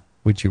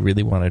would you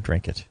really want to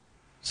drink it?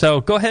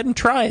 So go ahead and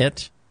try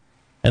it,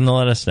 and then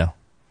let us know.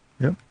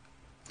 Yep.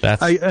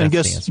 I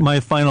guess my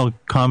final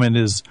comment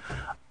is,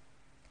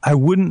 I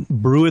wouldn't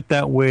brew it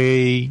that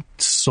way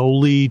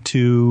solely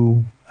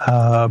to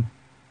try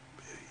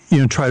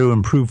to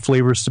improve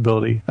flavor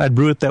stability. I'd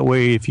brew it that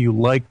way if you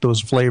like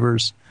those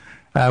flavors.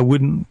 I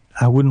wouldn't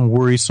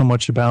worry so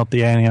much about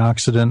the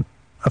antioxidant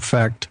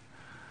effect.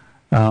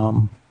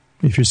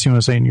 If you're seeing what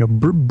I'm saying,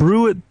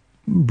 brew it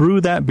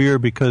brew that beer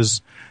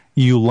because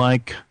you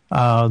like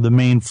the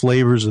main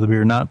flavors of the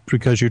beer, not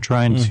because you're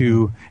trying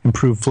to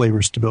improve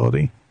flavor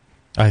stability.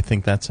 I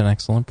think that's an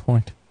excellent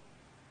point.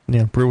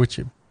 Yeah, brew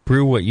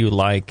what you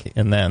like,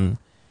 and then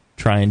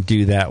try and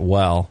do that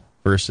well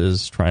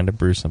versus trying to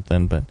brew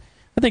something. But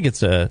I think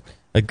it's a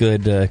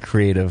good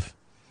creative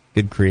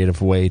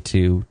way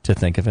to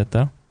think of it,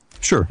 though.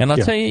 Sure. And I'll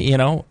tell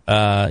you,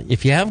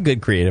 if you have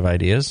good creative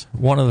ideas,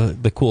 one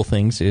of the cool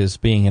things is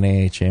being an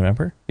AHA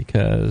member,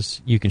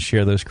 because you can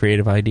share those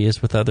creative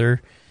ideas with other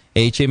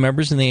AHA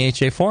members in the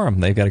AHA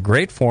forum. They've got a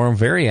great forum,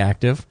 very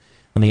active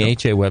on the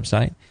AHA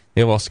website.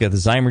 They've also got the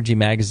Zymergy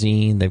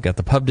magazine. They've got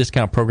the pub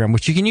discount program,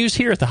 which you can use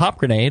here at the Hop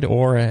Grenade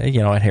or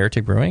at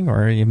Heretic Brewing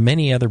or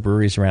many other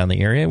breweries around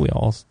the area. We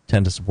all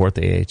tend to support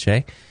the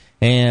AHA.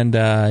 And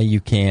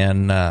you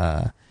can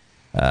get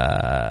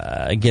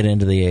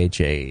into the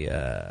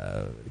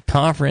AHA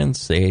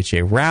conference, the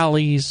AHA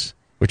rallies,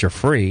 which are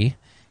free,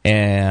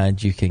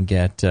 and you can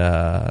get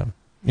a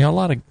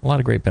lot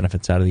of great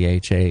benefits out of the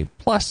AHA.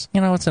 Plus,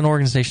 it's an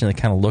organization that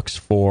kind of looks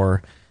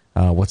for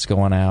what's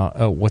going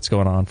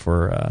on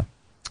for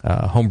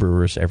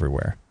homebrewers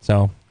everywhere.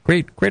 So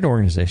great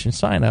organization.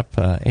 Sign up,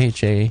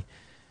 AHA,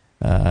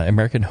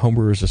 American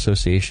Homebrewers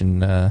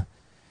Association.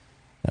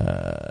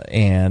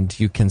 And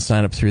you can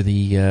sign up through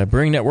the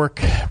Brewing Network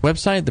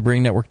website,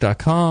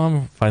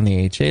 thebrewingnetwork.com, find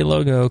the AHA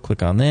logo,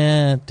 click on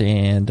that,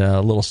 and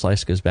a little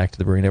slice goes back to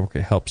the Brewing Network.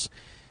 It helps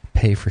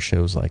pay for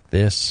shows like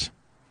this.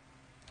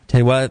 Tell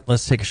you what,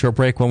 let's take a short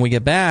break. When we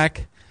get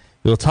back,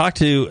 we'll talk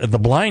to the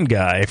blind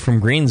guy from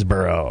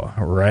Greensboro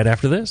right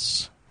after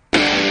this.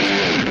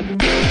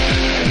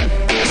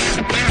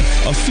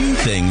 A few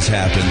things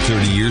happened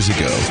 30 years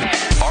ago.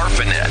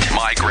 ARPANET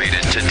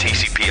migrated to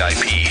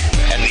TCP/IP,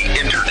 and the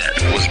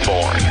Internet was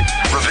born.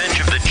 Revenge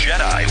of the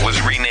Jedi was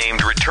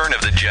renamed Return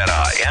of the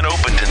Jedi and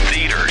opened in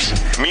theaters.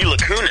 Mila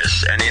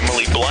Kunis and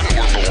Emily Blunt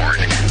were born,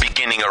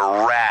 beginning a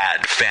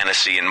rad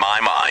fantasy in my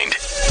mind.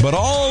 But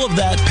all of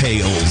that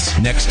pales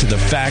next to the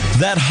fact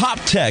that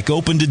HopTech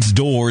opened its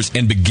doors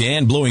and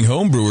began blowing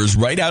homebrewers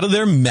right out of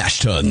their mash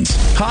tuns.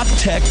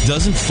 HopTech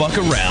doesn't fuck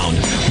around.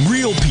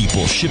 Real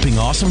people shipping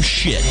awesome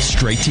shit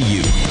straight to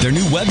you. Their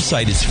new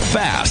website is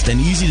fast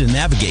and easy to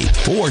navigate,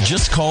 or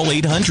just call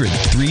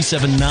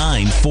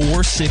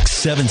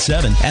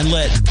 800-379-4677 and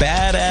let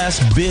badass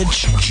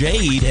bitch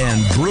Jade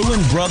and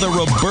Bruin brother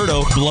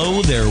Roberto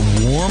blow their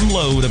warm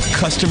load of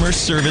customer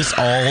service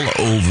all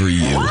over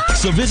you.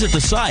 So visit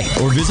the site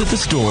or visit the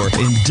store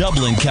in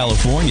Dublin,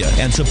 California,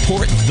 and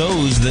support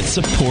those that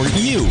support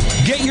you.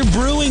 Get your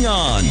brewing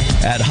on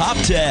at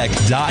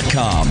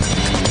hoptech.com.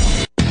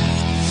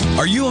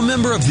 Are you a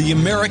member of the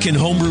American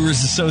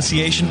Homebrewers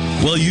Association?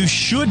 Well, you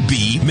should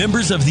be.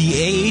 Members of the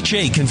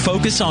AHA can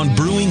focus on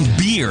brewing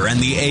beer, and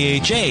the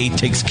AHA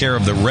takes care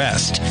of the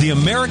rest. The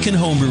American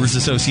Homebrewers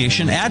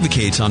Association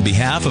advocates on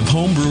behalf of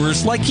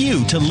homebrewers like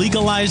you to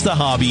legalize the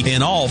hobby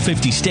in all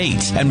 50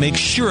 states and make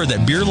sure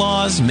that beer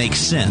laws make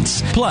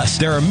sense. Plus,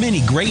 there are many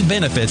great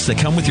benefits that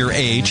come with your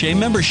AHA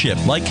membership,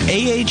 like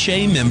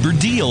AHA member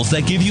deals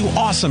that give you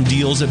awesome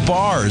deals at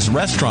bars,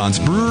 restaurants,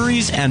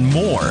 breweries, and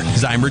more.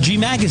 Zymergy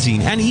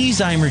magazine and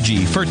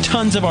Zymergy for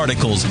tons of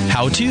articles,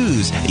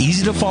 how-tos,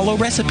 easy-to-follow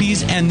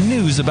recipes, and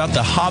news about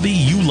the hobby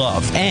you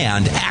love,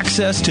 and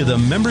access to the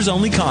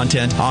members-only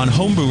content on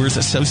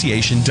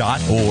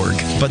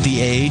homebrewersassociation.org. But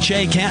the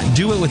AHA can't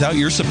do it without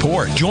your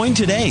support. Join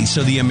today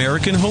so the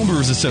American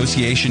Homebrewers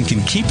Association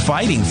can keep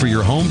fighting for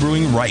your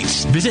homebrewing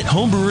rights. Visit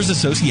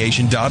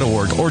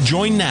homebrewersassociation.org or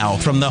join now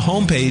from the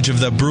homepage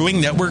of the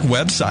Brewing Network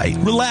website.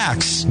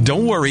 Relax.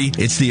 Don't worry.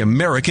 It's the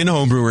American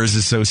Homebrewers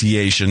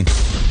Association.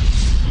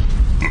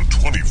 The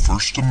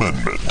 21st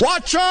Amendment.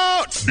 Watch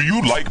out! Do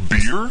you like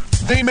beer?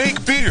 They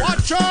make beer.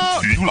 Watch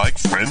out! Do you like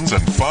friends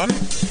and fun?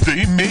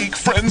 They make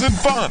friends and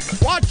fun.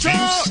 Watch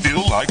out! Do you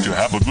still like to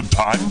have a good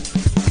time?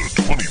 The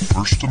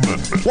 21st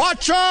Amendment.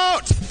 Watch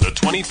out! The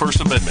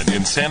 21st Amendment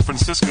in San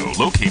Francisco,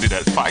 located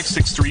at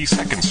 563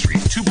 2nd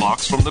Street, 2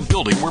 blocks from the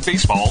building where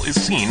baseball is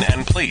seen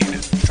and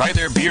played. Try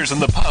their beers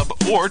in the pub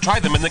or try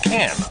them in the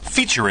can.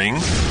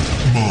 Featuring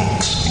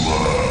Monk's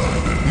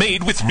Blood.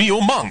 Made with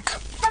real monk.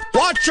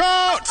 Watch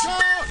out!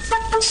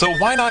 So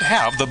why not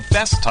have the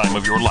best time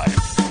of your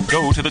life?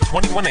 Go to the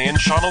 21A and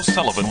Sean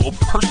O'Sullivan will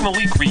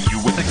personally greet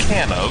you with a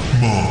can of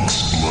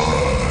Monk's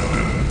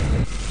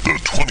Blood. The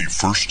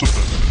 21st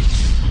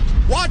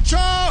Amendment. Watch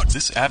out!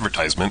 This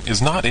advertisement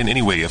is not in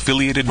any way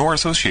affiliated nor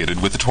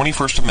associated with the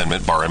 21st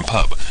Amendment Bar and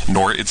Pub,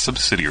 nor its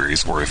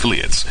subsidiaries or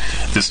affiliates.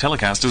 This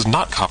telecast is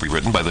not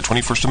copywritten by the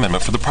 21st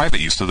Amendment for the private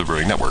use of the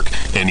Brewing Network.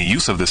 Any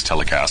use of this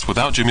telecast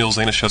without Jamil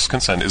Zainashev's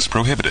consent is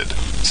prohibited.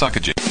 Suck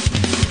a J.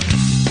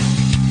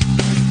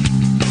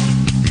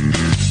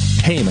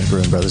 Hey, my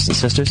brewing brothers and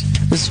sisters.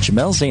 This is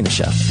Jamel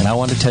Zanishev, and I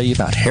want to tell you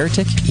about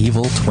Heretic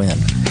Evil Twin.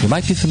 You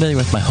might be familiar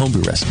with my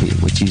homebrew recipe,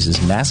 which uses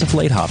massive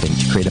late hopping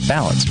to create a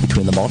balance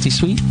between the malty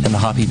sweet and the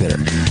hoppy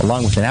bitter,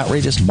 along with an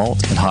outrageous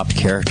malt and hop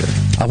character.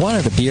 I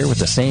wanted a beer with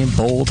the same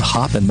bold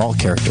hop and malt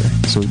character,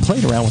 so we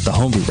played around with the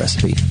homebrew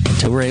recipe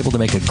until we were able to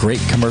make a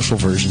great commercial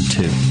version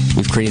too.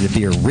 We've created a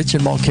beer rich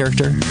in malt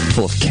character,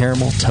 full of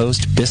caramel,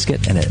 toast,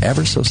 biscuit, and an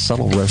ever so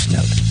subtle roast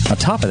note. On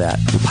top of that,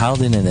 we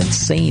piled in an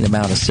insane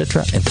amount of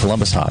Citra and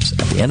Columbus hops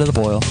at the end of the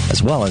boil,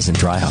 as well as in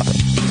dry hopping.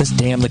 This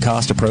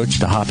damn-the-cost approach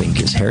to hopping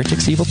gives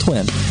Heretic's Evil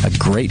Twin a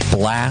great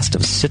blast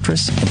of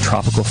citrus and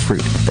tropical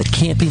fruit that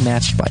can't be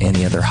matched by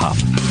any other hop.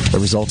 The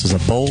result is a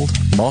bold,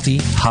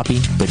 malty, hoppy,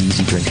 but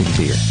easy-drinking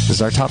beer. This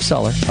is our top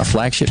seller, our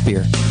flagship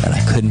beer, and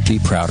I couldn't be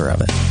prouder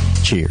of it.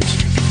 Cheers.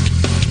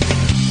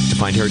 To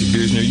find Heretic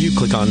beers near you,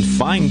 click on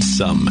Find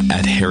Some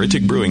at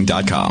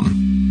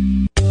hereticbrewing.com.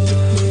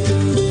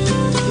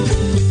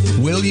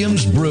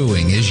 Williams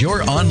Brewing is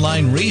your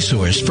online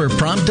resource for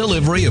prompt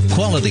delivery of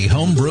quality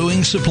home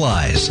brewing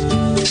supplies.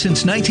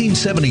 Since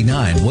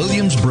 1979,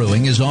 Williams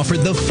Brewing has offered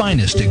the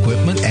finest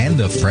equipment and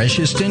the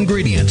freshest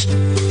ingredients,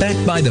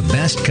 backed by the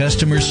best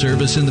customer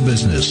service in the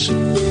business.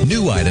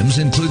 New items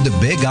include the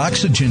Big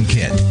Oxygen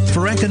Kit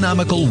for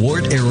economical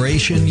wort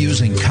aeration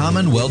using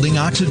common welding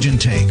oxygen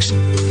tanks,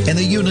 and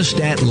the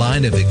Unistat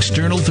line of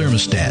external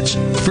thermostats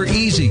for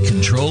easy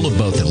control of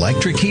both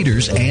electric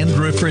heaters and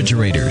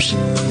refrigerators.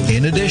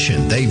 In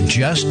addition, they've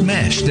just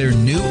mashed their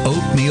new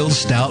oatmeal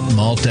stout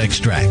malt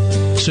extract,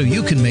 so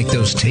you can make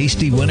those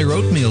tasty winter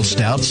oatmeal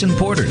stouts and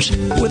porters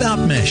without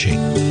mashing.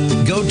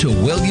 Go to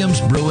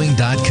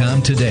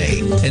williamsbrewing.com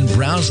today and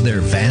browse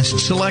their vast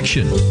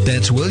selection.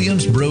 That's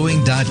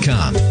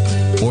williamsbrewing.com.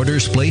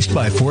 Orders placed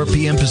by 4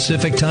 p.m.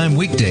 Pacific Time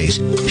weekdays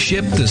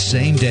ship the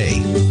same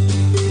day.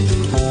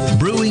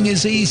 Brewing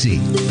is easy.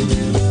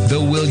 The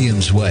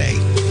Williams way.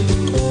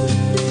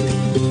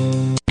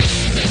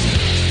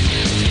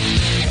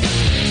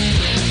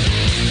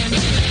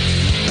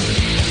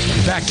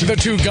 Back to the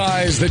two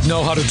guys that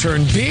know how to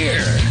turn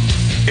beer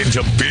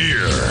into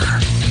beer.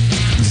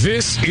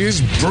 This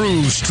is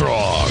Brew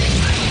Strong.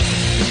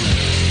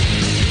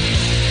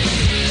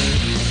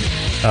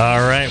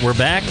 All right, we're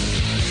back.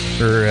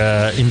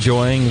 We're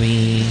enjoying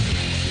the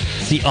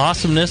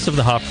awesomeness of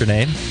the hop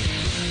grenade.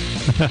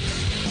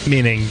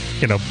 Meaning,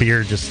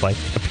 beer just like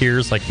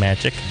appears like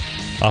magic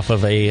off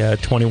of a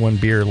 21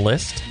 beer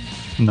list.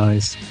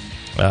 Nice.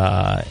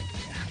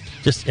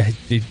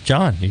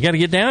 John, you got to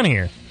get down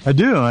here. I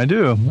do.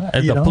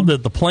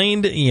 The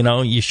plane,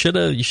 you should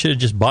have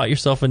just bought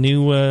yourself a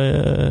new,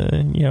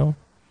 G6.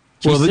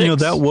 Well,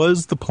 that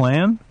was the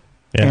plan.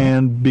 Yeah.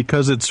 And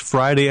because it's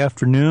Friday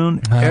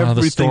afternoon, everything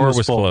the store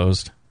was full.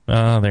 closed.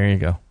 Oh, there you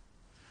go.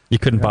 You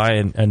couldn't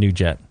buy a new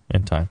jet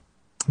in time.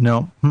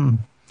 No. And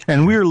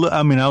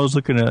I was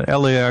looking at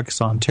LAX,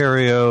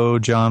 Ontario,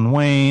 John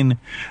Wayne,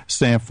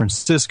 San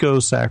Francisco,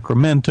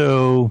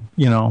 Sacramento,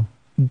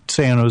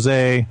 San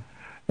Jose.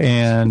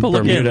 And people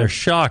look in, they're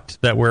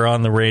shocked that we're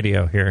on the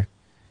radio here.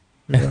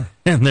 Yeah.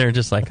 And they're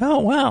just like, oh,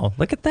 wow,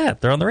 look at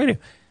that. They're on the radio.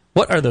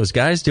 What are those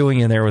guys doing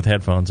in there with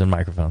headphones and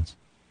microphones?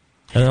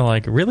 And they're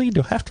like, really?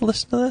 Do I have to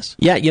listen to this?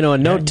 Yeah, a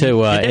note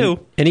to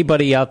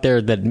anybody out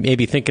there that may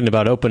be thinking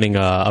about opening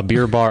a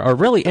beer bar or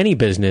really any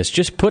business,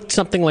 just put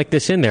something like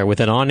this in there with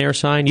an on-air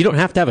sign. You don't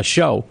have to have a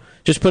show.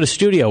 Just put a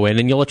studio in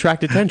and you'll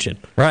attract attention.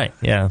 Right,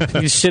 yeah.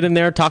 You sit in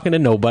there talking to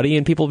nobody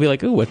and people will be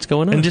like, ooh, what's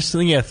going on? And just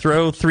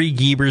throw 3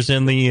 Giebers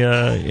in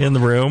the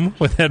room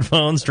with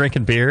headphones,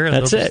 drinking beer. And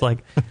that's it. Just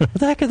like, what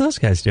the heck are those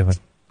guys doing?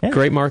 Yeah.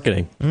 Great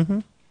marketing. Mm-hmm.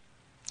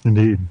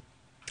 Indeed.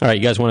 All right,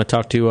 you guys want to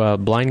talk to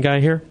Blind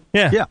Guy here?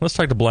 Yeah, let's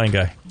talk to Blind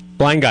Guy.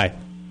 Blind Guy.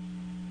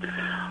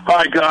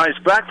 Hi, guys.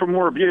 Back for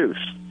more abuse.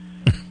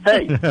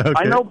 Hey, okay.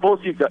 I know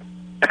both you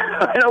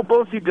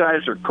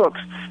guys are cooks,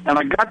 and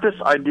I got this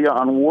idea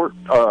on wort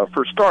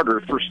for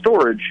starters for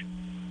storage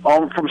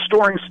from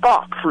storing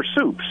stock for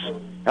soups,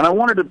 and I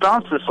wanted to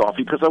bounce this off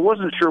because I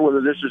wasn't sure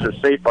whether this is a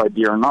safe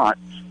idea or not.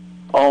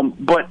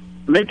 But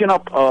making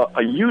up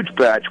a huge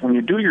batch when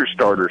you do your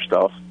starter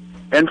stuff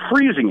and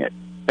freezing it,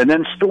 and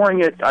then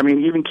storing it. I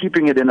mean, even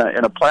keeping it in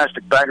a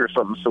plastic bag or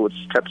something so it's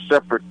kept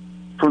separate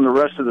from the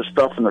rest of the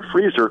stuff in the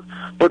freezer,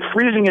 but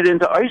freezing it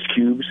into ice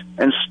cubes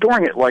and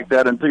storing it like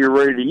that until you're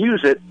ready to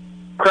use it.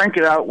 Crank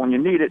it out when you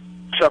need it,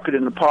 chuck it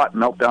in the pot, and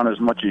melt down as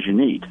much as you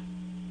need.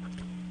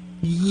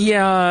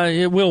 Yeah,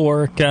 it will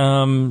work.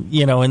 And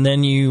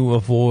then you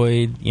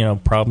avoid,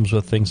 problems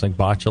with things like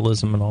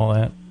botulism and all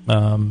that.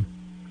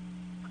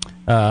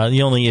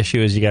 The only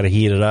issue is you got to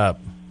heat it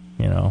up,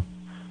 Yeah.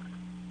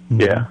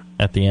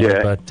 At the end.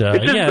 Yeah. But,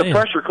 it's just the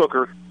pressure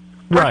cooker.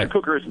 Pressure Right.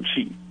 cooker isn't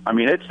cheap. I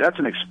mean, that's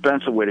an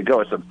expensive way to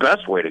go. It's the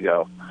best way to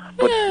go.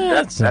 But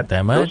that's not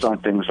that much. Those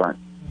things aren't.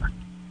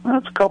 Well,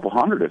 it's a couple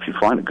hundred if you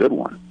find a good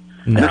one.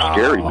 No. They're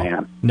scary,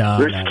 man.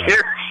 They're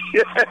scary.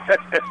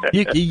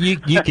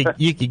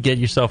 You could get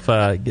yourself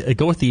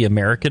go with the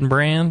American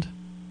brand.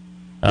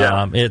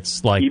 Yeah.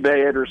 It's like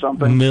eBay it or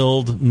something.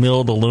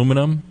 Milled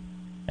aluminum,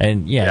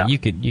 And you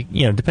could,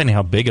 depending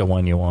how big a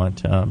one you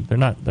want, they're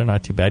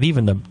not too bad.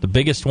 Even the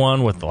biggest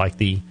one with like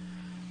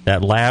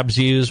that labs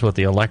use with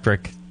the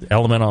electric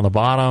element on the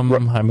bottom.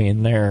 Right. I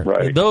mean,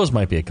 those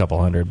might be a couple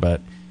 $100, but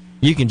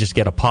you can just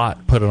get a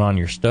pot, put it on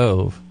your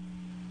stove.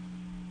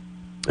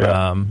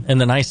 Yeah.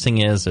 And the nice thing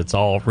is it's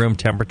all room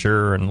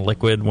temperature and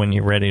liquid when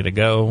you're ready to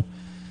go.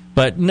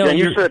 But no,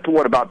 you set it to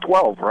about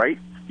 12, right?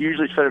 You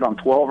usually set it on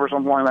 12 or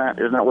something like that.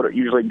 Isn't that what it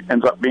usually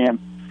ends up being?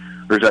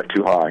 Or is that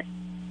too high?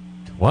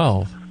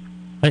 12.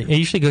 I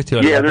usually go to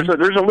 11. Yeah,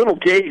 there's a little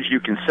gauge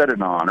you can set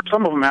it on. Or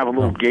some of them have a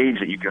little gauge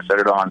that you can set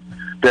it on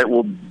that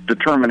will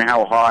determine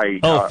how high.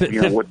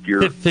 What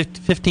your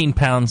 15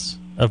 pounds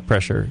of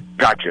pressure.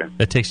 Gotcha.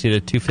 That takes you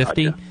to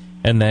 250, gotcha.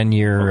 And then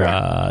you're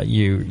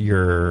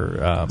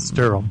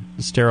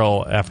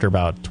sterile after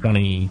about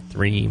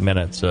 23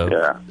 minutes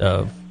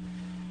of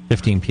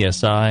 15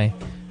 psi,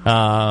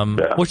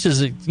 which is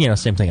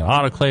same thing an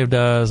autoclave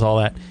does, all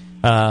that.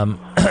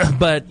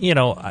 But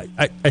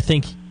I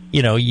think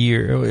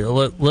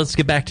let's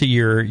get back to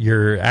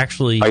your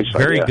actually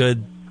very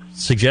good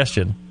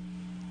suggestion,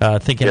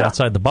 thinking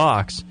outside the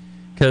box,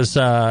 because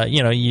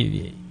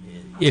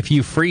if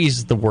you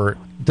freeze the wort,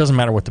 it doesn't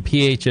matter what the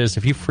pH is.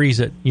 If you freeze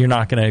it, you're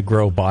not going to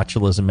grow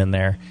botulism in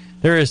there.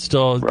 There is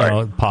still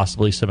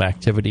possibly some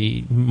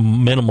activity,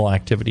 minimal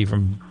activity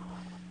from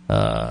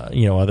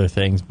other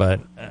things,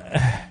 but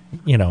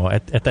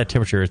at that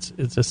temperature,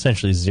 it's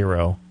essentially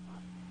zero.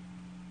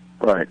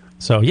 Right.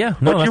 So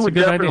that's a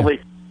good idea.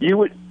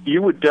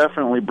 You would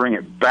definitely bring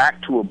it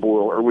back to a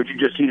boil, or would you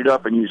just heat it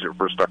up and use it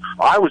for a start?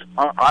 I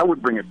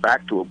would bring it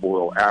back to a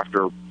boil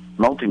after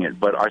melting it,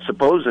 but I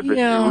suppose if it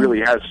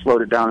really has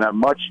slowed it down that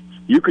much,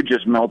 you could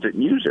just melt it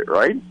and use it,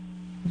 right?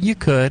 You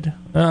could.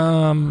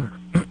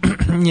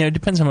 It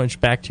depends how much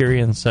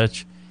bacteria and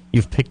such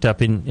you've picked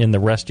up in the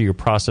rest of your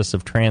process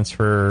of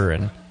transfer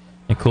and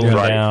cooling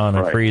down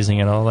and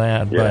freezing and all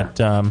that. Yeah.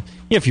 But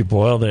if you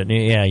boiled it,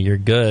 you're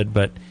good.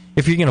 But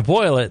if you're going to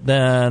boil it,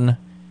 then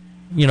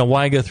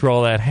why go through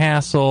all that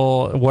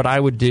hassle? What I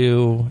would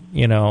do,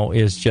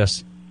 is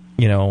just,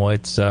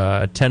 it's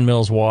 10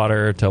 mils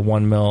water to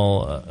 1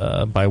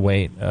 mil by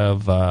weight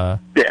of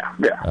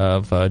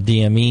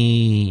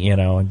DME,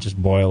 and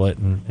just boil it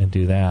and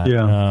do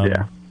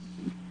that.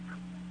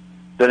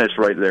 Then it's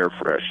right there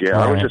fresh. Yeah,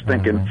 I was just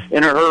thinking,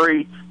 in a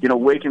hurry,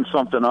 waking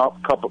something up,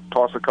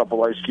 toss a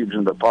couple ice cubes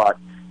in the pot,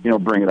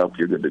 bring it up,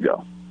 you're good to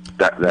go.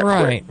 That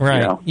right, quick,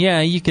 right.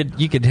 Yeah, you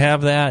could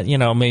have that.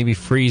 Maybe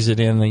freeze it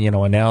in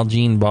an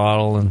Algene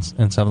bottle and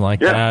something like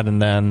that, and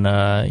then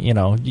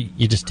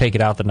you just take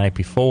it out the night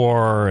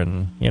before,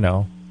 and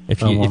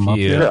if you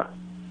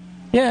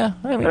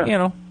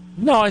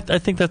I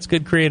think that's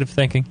good creative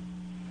thinking.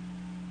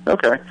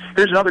 Okay,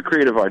 here's another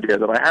creative idea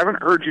that I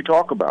haven't heard you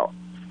talk about.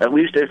 At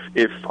least if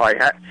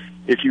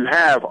you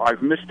have,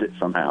 I've missed it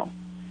somehow.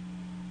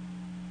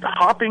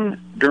 Hopping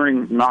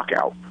during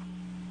knockout.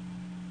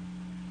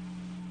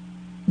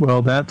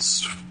 Well,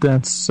 that's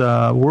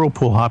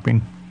whirlpool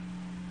hopping.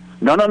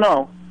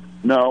 No.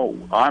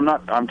 I'm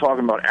not. I'm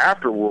talking about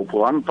after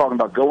whirlpool. I'm talking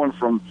about going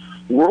from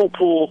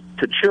whirlpool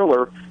to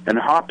chiller and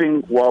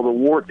hopping while the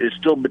wort is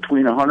still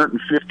between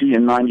 150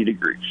 and 90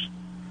 degrees.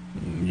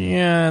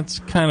 Yeah, it's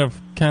kind of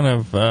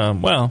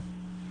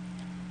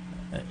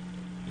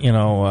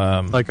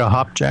like a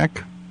hop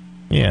jack.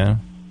 Yeah.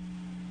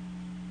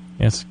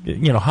 It's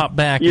hop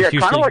back. Yeah,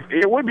 kind of like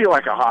it would be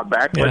like a hop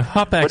back. Yeah,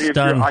 hop back's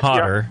done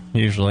hotter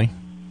usually.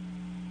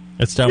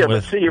 It's done with.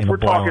 But see, if we're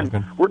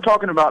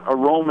talking about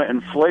aroma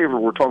and flavor,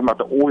 we're talking about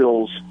the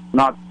oils,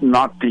 not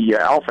the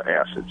alpha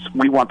acids.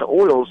 We want the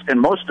oils,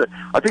 and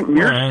I think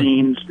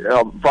myrcene's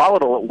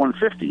volatile at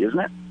 150, isn't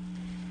it?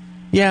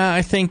 Yeah,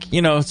 I think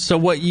So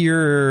what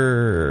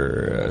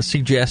you're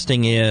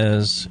suggesting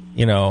is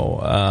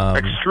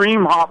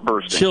extreme hop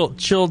bursting.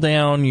 Chill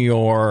down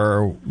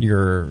your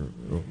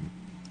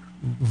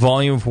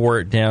volume of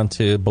wort down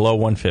to below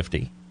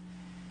 150.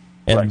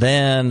 And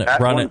then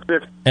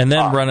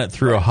run it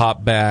through a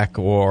hop back,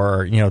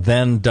 or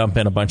then dump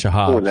in a bunch of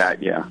hops. Or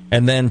that, yeah.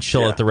 And then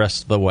chill it the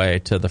rest of the way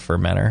to the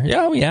fermenter.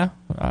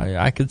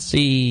 I could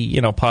see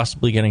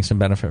possibly getting some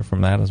benefit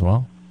from that as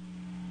well.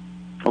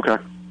 Okay.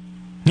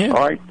 Yeah.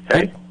 All right.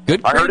 Hey,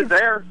 good. I heard it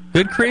there.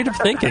 Good creative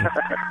thinking.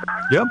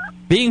 Yep.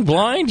 Being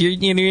blind,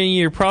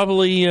 you're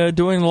probably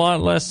doing a lot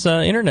less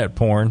internet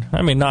porn.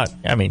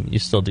 You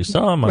still do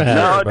some.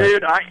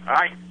 Dude,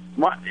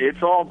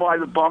 it's all by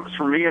the bumps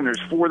for me, and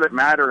there's 4 that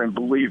matter, and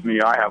believe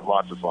me, I have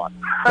lots of fun.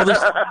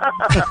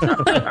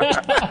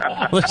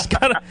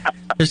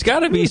 There's got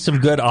to be some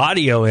good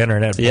audio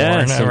internet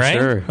porn, right?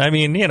 Sure. Have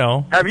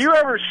you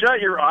ever shut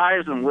your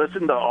eyes and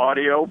listened to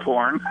audio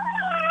porn?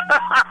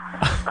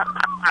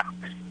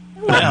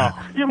 No.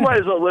 You might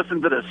as well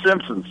listen to The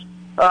Simpsons.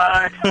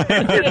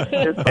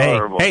 It's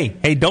horrible.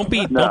 Hey! Don't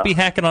be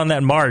hacking on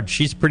that Marge.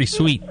 She's pretty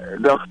sweet.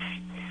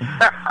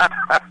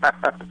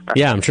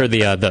 Yeah, I'm sure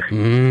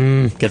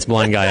the gets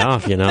blind guy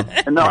off, you know.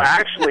 No,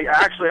 actually,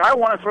 I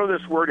want to throw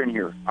this word in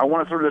here.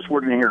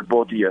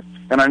 Both of you,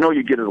 and I know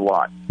you get it a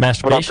lot.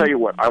 Masturbation. But I'll tell you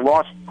what, I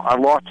lost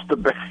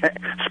the.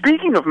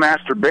 Speaking of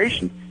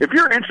masturbation, if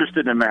you're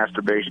interested in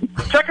masturbation,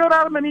 check out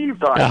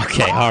AdamandEve.com.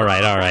 Okay, all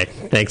right.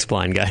 Thanks,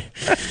 blind guy.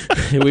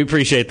 We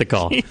appreciate the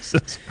call.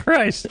 Jesus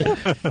Christ!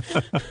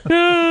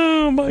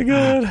 Oh my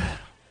God.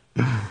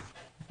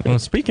 Well,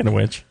 speaking of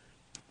which.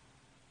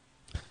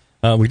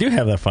 We do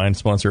have that fine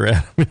sponsor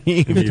at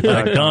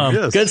AdamandEve.com.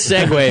 Yes. Good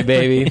segue,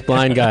 baby.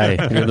 Blind guy,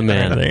 you're the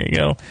man. There you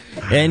go.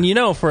 And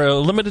for a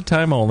limited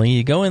time only,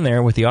 you go in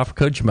there with the offer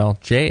code Jamil,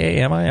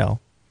 Jamil.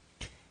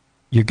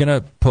 You're going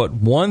to put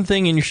one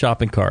thing in your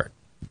shopping cart.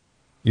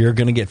 You're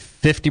going to get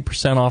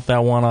 50% off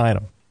that one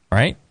item,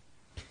 right?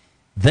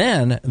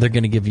 Then they're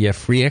going to give you a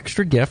free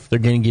extra gift. They're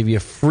going to give you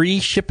free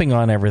shipping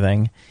on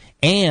everything.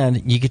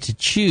 And you get to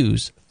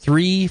choose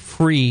 3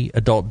 free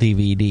adult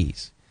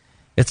DVDs.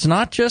 It's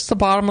not just the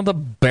bottom of the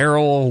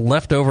barrel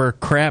leftover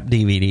crap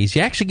DVDs.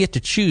 You actually get to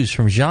choose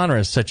from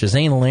genres such as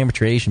anal,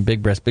 amateur, Asian,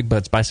 big breasts, big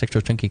butts,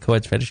 bisexual, chunky,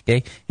 co-eds, fetish,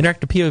 gay,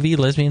 interactive, POV,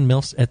 lesbian,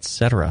 MILFs,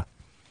 etc.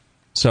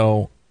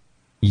 So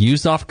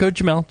use the offer code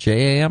Jamil,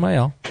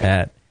 Jamil,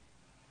 at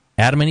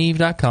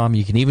AdamandEve.com.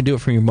 You can even do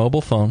it from your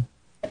mobile phone,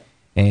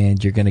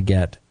 and you're going to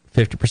get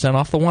 50%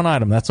 off the one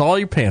item. That's all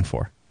you're paying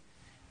for.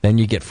 Then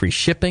you get free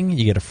shipping,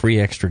 you get a free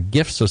extra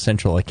gift, so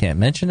essential I can't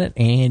mention it,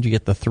 and you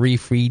get the 3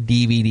 free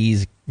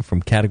DVDs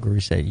from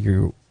categories that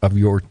of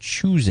your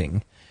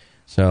choosing.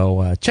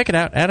 So check it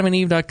out,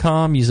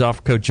 AdamandEve.com. Use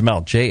offer code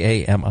Jamil,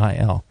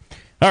 Jamil.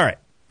 All right.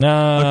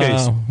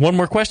 Okay. One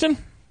more question?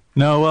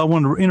 No, I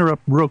want to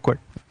interrupt real quick.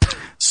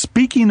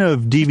 Speaking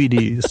of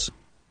DVDs,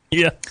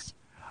 yes,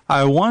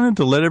 I wanted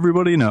to let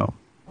everybody know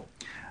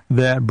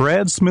that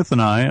Brad Smith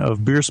and I of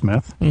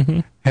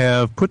Beersmith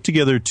have put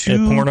together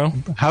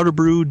 2 How to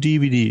Brew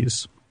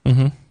DVDs.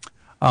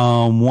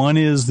 One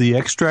is the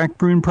extract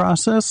brewing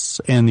process,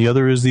 and the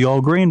other is the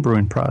all-grain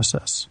brewing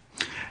process.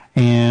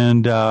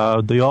 And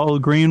the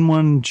all-grain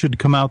one should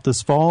come out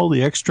this fall.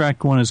 The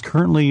extract one is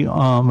currently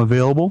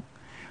available.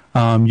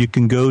 You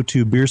can go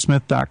to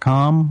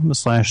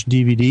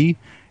beersmith.com/DVD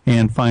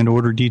and find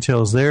order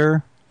details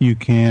there. You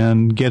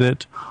can get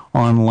it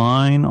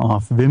online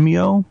off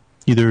Vimeo,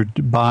 either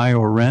to buy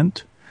or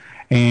rent,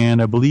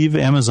 and I believe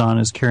Amazon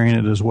is carrying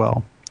it as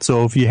well.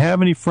 So if you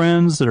have any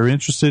friends that are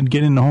interested in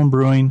getting into home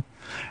brewing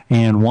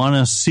and want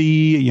to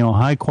see,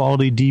 high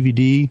quality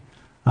DVD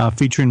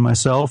featuring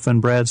myself and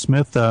Brad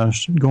Smith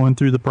going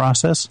through the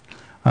process,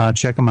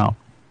 check them out.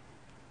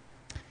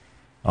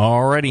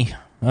 Alrighty.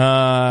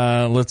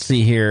 Let's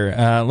see here.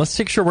 Let's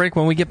take a short break.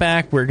 When we get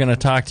back, we're going to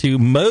talk to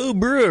Mo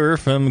Brewer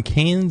from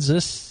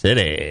Kansas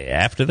City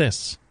after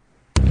this.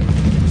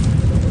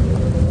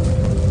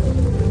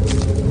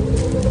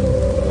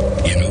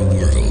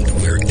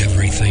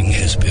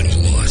 Has been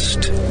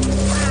lost.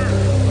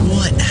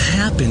 What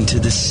happened to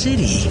the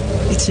city?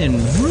 It's in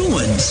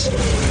ruins.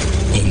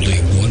 Only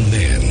one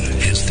man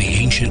has the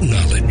ancient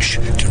knowledge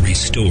to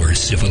restore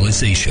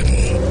civilization.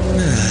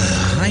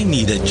 I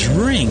need a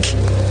drink.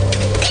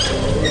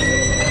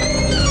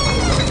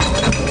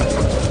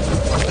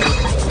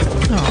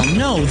 Oh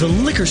no, the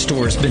liquor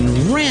store's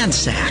been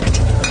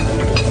ransacked.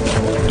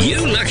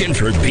 You looking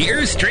for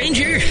beer,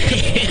 stranger?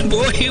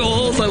 Boy,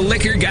 all the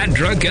liquor got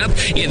drunk up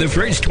in the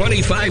first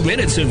 25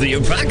 minutes of the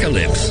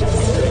apocalypse.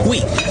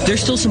 Wait,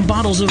 there's still some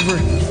bottles over...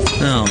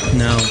 Oh,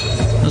 no.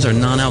 Those are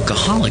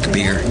non-alcoholic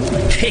beer.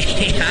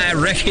 Hey, I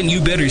reckon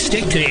you better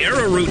stick to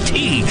arrowroot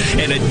tea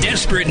and a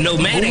desperate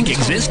nomadic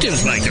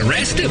existence like the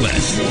rest of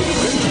us.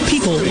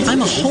 People,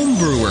 I'm a home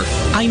brewer.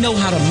 I know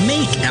how to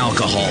make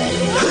alcohol.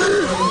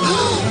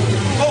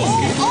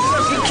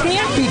 It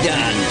can't be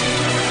done.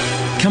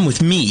 Come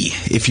with me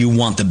if you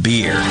want the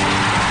beer. Okay,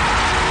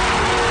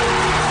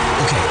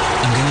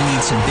 I'm going to need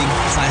some big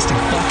plastic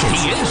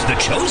buckets. He is the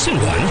chosen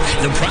one.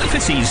 The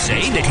prophecies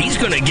say that he's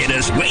going to get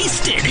us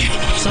wasted.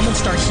 Someone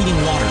start heating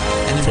water.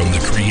 And then from the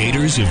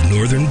creators of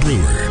Northern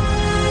Brewer,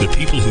 the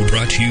people who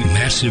brought you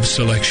massive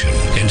selection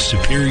and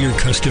superior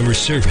customer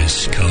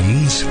service,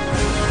 comes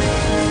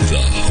the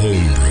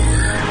Home Brewer.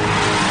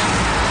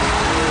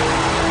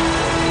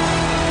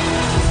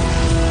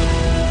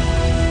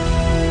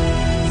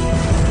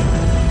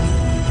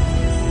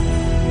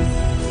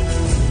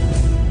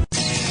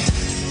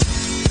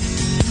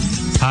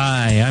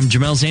 Hi, I'm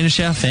Jamil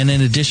Zainasheff, and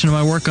in addition to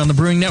my work on the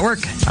Brewing Network,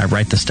 I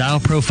write the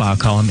Style Profile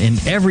column in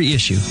every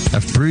issue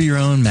of Brew Your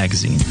Own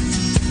magazine.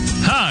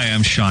 Hi,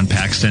 I'm Sean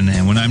Paxton,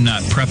 and when I'm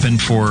not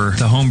prepping for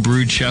the Home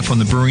Brewed Chef on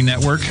the Brewing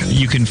Network,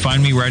 you can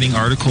find me writing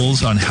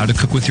articles on how to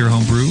cook with your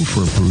home brew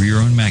for Brew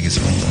Your Own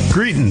magazine.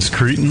 Greetings,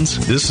 cretins.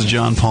 This is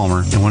John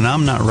Palmer, and when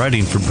I'm not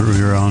writing for Brew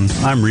Your Own,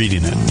 I'm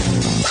reading it.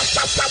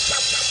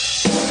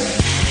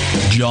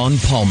 John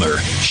Palmer,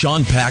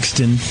 Sean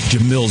Paxton,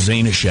 Jamil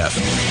Zainasheff.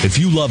 If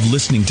you love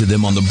listening to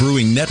them on the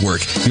Brewing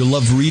Network, you'll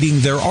love reading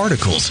their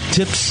articles,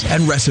 tips,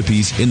 and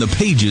recipes in the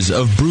pages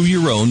of Brew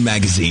Your Own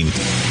magazine.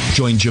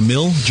 Join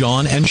Jamil,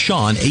 John, and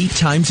Sean 8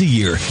 times a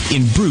year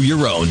in Brew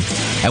Your Own.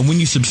 And when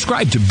you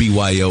subscribe to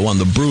BYO on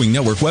the Brewing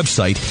Network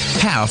website,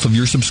 half of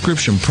your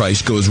subscription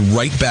price goes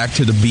right back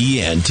to the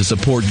BN to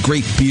support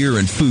great beer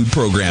and food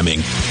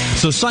programming.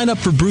 So sign up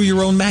for Brew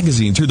Your Own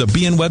magazine through the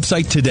BN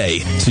website today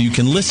so you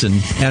can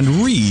listen and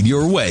read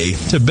your way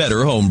to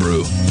better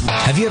homebrew.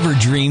 Have you ever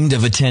dreamed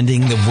of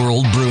attending the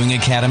World Brewing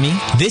Academy?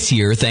 This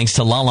year, thanks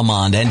to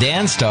Lalamond and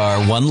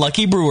Danstar, one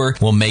lucky brewer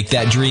will make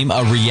that dream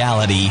a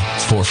reality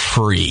for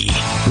free.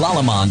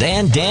 Lalamond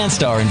and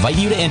Danstar invite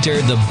you to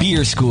enter the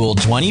Beer School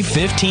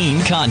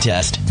 2015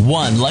 contest.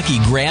 One lucky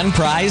grand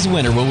prize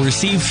winner will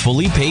receive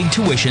fully paid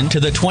tuition to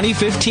the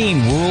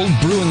 2015 World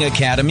Brewing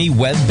Academy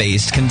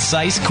web-based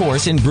concise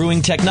course in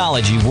brewing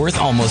technology worth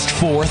almost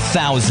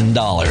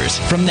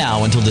 $4,000. From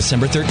now until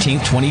December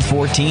 13th,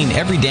 2014,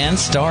 every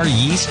Danstar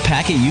yeast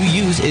packet you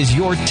use is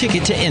your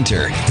ticket to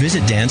enter.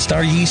 Visit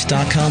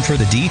danstaryeast.com for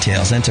the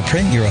details and to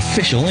print your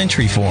official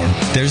entry form.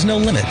 There's no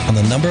limit on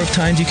the number of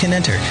times you can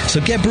enter, so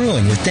get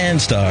brewing with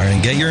Danstar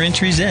and get your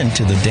entries in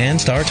to the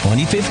Danstar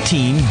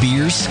 2015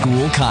 Beer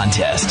School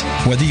Contest.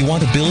 Whether you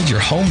want to build your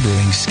home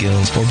brewing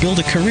skills or build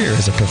a career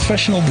as a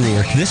professional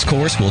brewer, this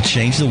course will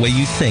change the way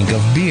you think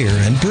of beer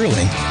and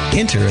brewing.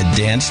 Enter at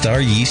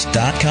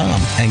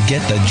danstaryeast.com and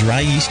get the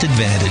dry yeast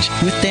advantage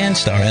with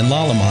Danstar and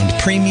Lalamond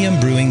Premium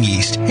Brewing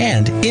Yeast,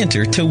 and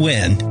enter to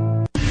win.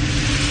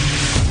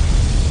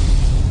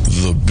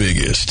 The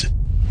biggest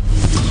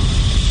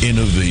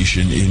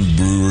innovation in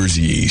brewer's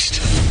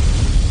yeast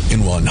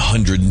in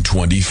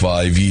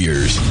 125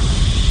 years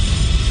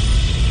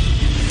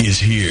is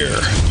here.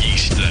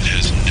 Yeast that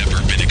has never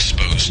been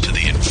exposed to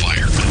the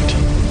environment.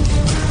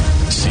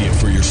 See it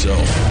for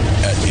yourself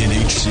at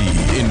NHC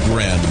in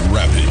Grand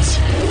Rapids.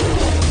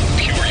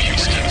 Pure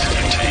yeast and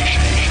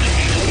fermentation.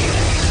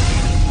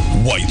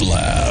 White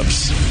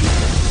Labs.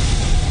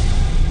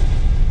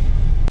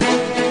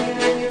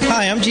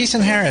 Hi, I'm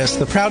Jason Harris,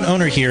 the proud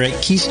owner here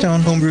at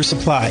Keystone Homebrew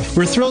Supply.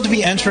 We're thrilled to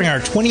be entering our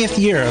 20th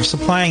year of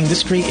supplying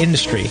this great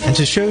industry, and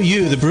to show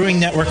you, the Brewing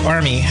Network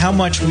Army, how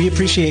much we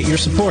appreciate your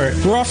support,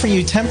 we're offering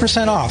you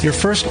 10% off your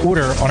first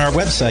order on our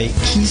website,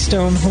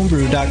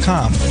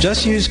 KeystoneHomebrew.com.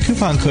 Just use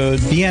coupon code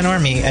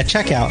BNARMY at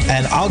checkout,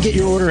 and I'll get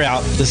your order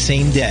out the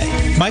same day.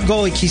 My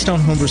goal at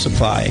Keystone Homebrew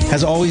Supply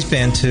has always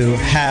been to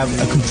have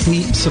a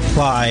complete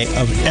supply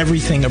of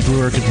everything a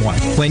brewer could want.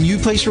 When you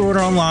place your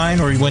order online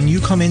or when you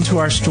come into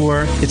our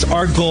store, it's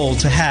our goal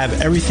to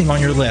have everything on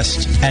your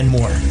list and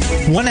more.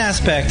 One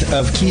aspect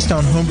of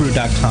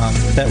KeystoneHomebrew.com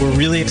that we're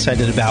really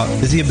excited about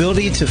is the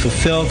ability to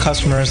fulfill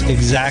customers'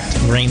 exact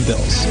grain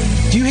bills.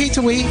 Do you hate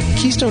to wait?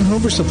 Keystone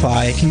Homebrew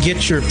Supply can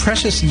get your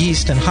precious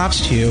yeast and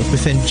hops to you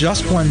within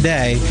just one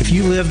day if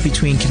you live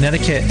between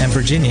Connecticut and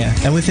Virginia,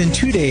 and within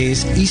 2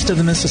 days east of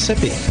the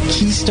Mississippi.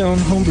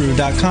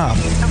 KeystoneHomebrew.com.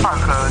 Coupon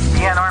code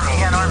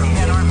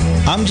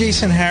BNARMY. I'm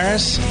Jason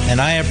Harris, and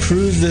I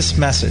approve this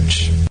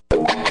message.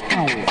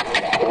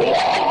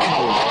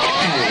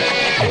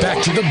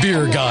 Back to the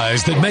beer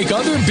guys that make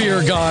other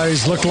beer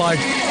guys look like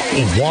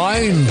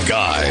wine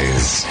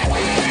guys.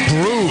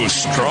 Brew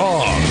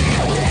Strong.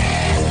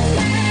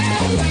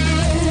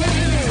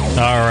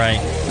 All right.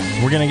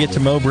 We're going to get to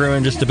Mo Brew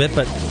in just a bit,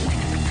 but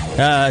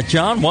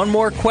John, one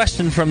more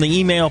question from the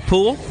email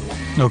pool.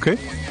 Okay.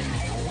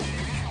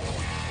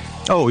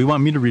 Oh, you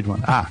want me to read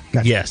one?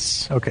 Gotcha.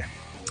 Yes. Okay.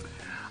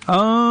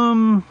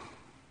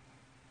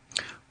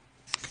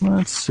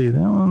 Let's see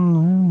that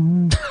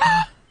one.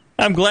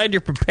 I'm glad you're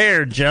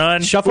prepared,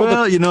 John.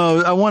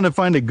 I want to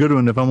find a good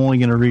one if I'm only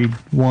going to read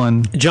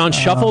one. John,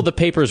 shuffle the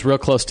papers real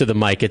close to the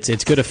mic.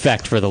 It's good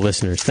effect for the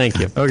listeners. Thank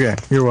you. Okay,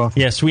 you're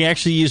welcome. Yes, we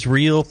actually use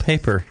real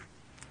paper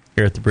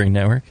here at the Brewing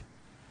Network.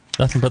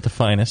 Nothing but the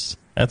finest.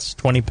 That's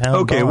 20 pounds.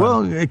 Okay,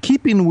 well,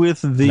 keeping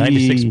with the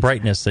 96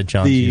 brightness that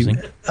John's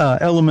using,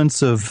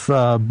 elements of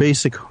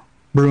basic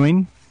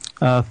brewing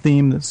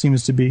theme that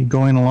seems to be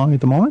going along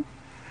at the moment,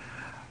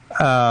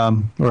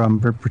 or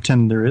I'm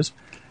pretending there is.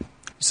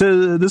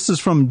 So this is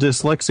from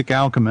Dyslexic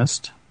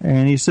Alchemist,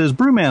 and he says,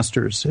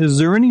 Brewmasters, is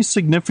there any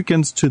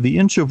significance to the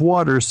inch of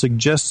water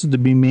suggested to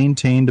be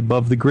maintained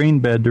above the grain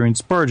bed during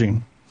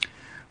sparging?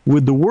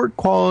 Would the wort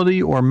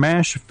quality or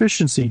mash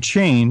efficiency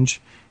change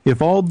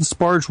if all the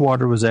sparge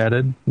water was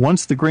added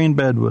once the grain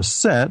bed was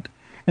set,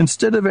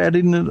 instead of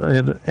adding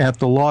it at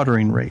the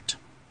lautering rate?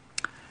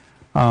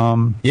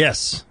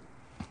 Yes.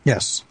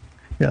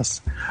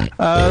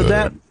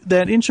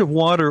 That inch of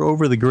water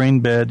over the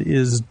grain bed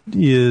is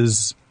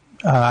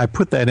I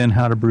put that in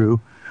How to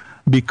Brew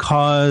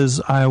because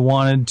I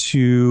wanted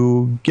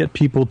to get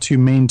people to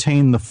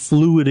maintain the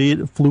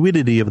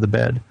fluidity of the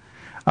bed.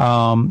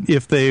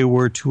 If they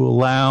were to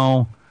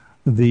allow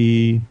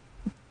the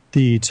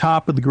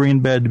top of the grain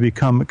bed to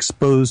become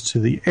exposed to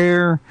the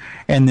air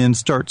and then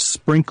start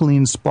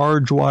sprinkling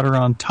sparge water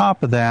on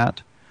top of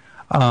that,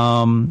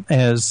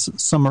 as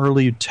some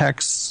early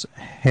texts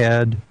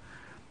had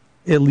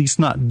at least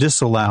not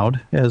disallowed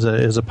as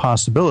a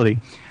possibility,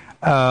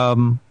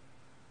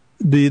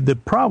 the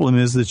problem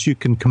is that you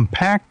can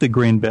compact the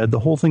grain bed,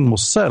 the whole thing will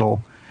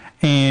settle,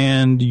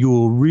 and you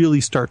will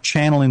really start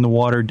channeling the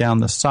water down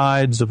the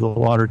sides of the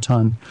lauter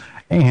tun,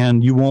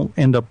 and you won't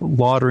end up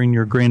lautering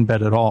your grain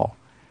bed at all.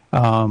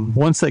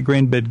 Once that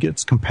grain bed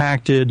gets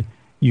compacted,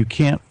 you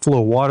can't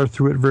flow water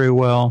through it very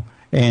well,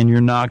 and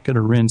you're not going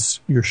to rinse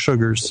your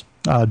sugars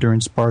during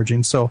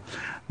sparging. So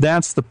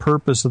that's the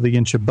purpose of the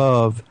inch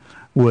above,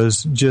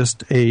 was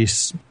just a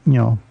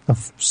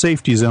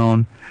safety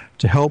zone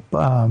to help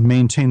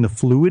maintain the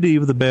fluidity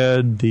of the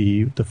bed,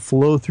 the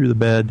flow through the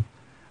bed.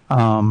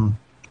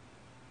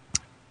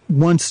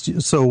 Once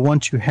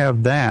you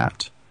have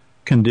that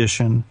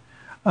condition,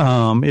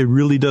 it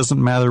really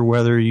doesn't matter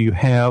whether you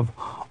have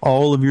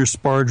all of your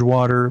sparge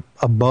water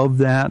above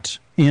that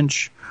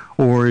inch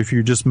or if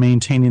you're just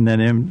maintaining that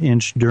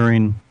inch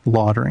during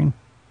lautering.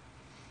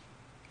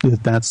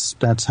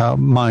 That's how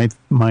my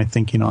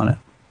thinking on it.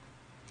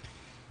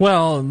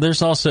 Well,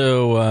 there's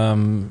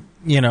also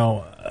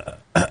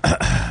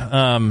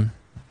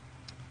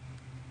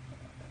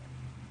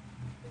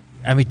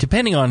I mean,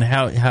 depending on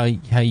how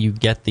you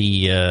get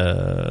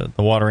the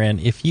water in,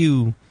 if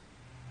you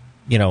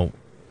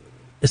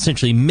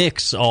essentially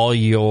mix all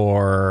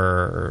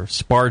your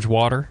sparge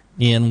water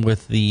in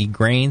with the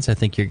grains, I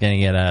think you're going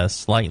to get a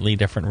slightly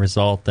different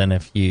result than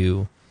if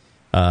you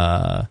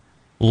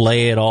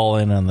lay it all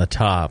in on the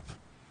top.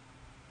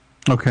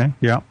 Okay,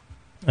 yeah.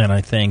 And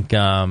I think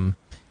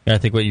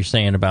what you're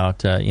saying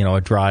about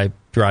a dry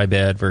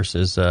bed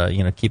versus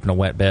keeping a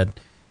wet bed,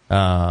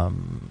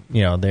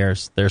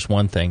 there's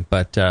one thing,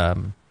 but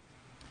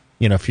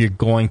if you're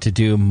going to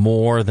do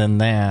more than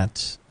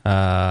that,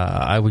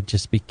 I would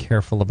just be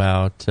careful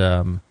about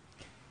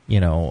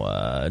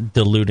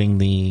diluting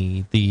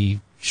the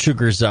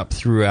sugars up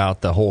throughout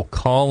the whole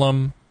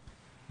column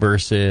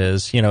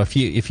versus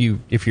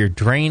if you're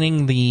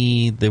draining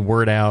the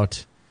wort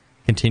out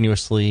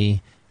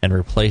continuously and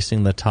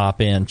replacing the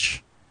top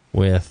inch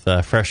with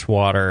fresh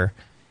water,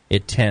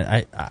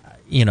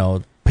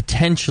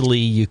 potentially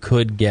you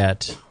could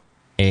get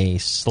a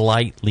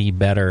slightly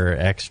better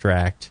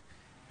extract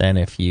than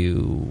if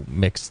you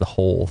mix the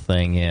whole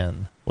thing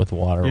in with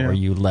water, or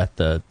you let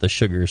the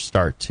sugars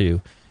start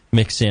to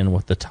mix in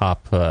with the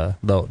top, the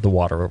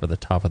water over the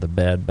top of the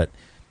bed. But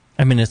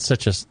I mean, it's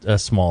such a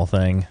small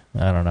thing.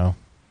 I don't know.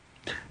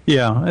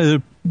 Yeah,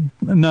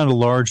 not a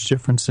large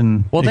difference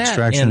in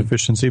extraction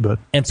efficiency, but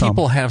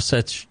people have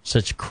such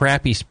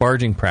crappy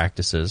sparging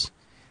practices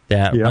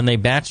that when they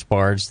batch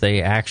sparge,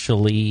 they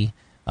actually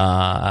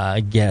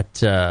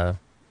get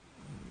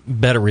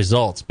better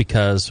results,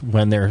 because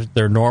when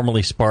they're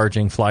normally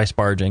sparging, fly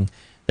sparging,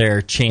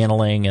 they're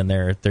channeling and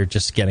they're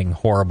just getting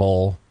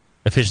horrible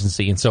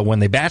efficiency. And so when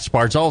they batch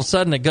sparge, all of a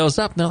sudden it goes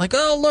up, and they're like,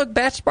 "Oh, look,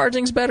 batch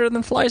sparging's better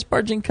than fly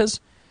sparging,"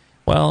 because,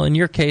 well, in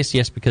your case,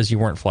 yes, because you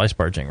weren't fly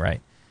sparging right,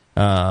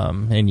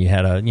 and you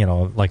had a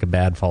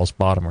bad false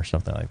bottom or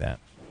something like that.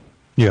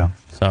 Yeah.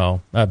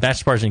 So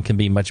batch sparging can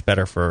be much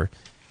better for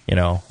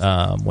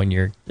when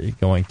you're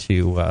going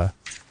to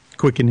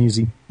quick and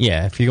easy.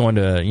 Yeah, if you're going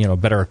to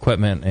better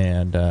equipment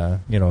and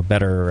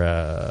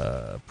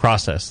better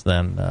process,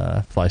 then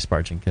fly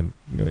sparging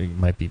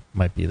might be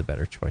the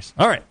better choice.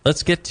 All right,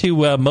 let's get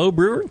to Mo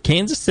Brewer,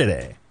 Kansas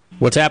City.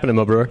 What's happening,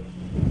 Mo Brewer?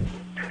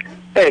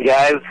 Hey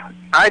guys,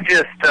 I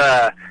just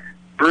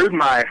brewed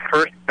my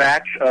first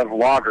batch of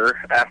lager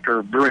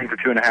after brewing for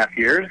 2.5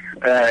 years.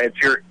 It's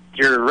your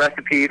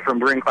recipe from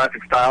Brewing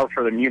Classic Styles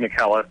for the Munich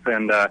Helles,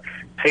 and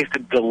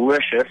tasted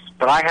delicious.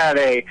 But I had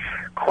a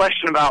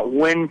question about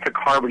when to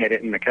carbonate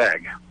it in the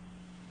keg.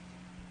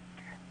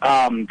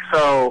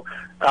 So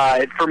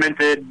it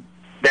fermented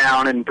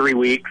down in 3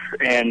 weeks,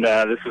 and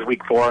this is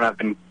week 4, and I've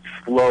been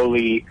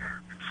slowly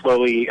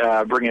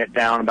bringing it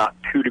down about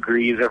 2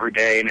 degrees every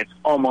day, and it's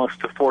almost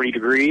to 40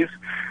 degrees.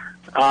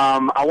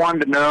 I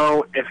wanted to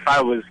know if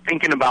I was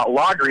thinking about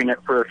lagering it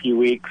for a few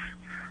weeks,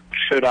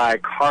 should I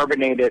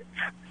carbonate it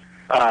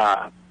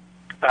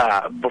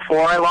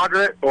before I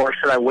lager it, or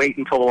should I wait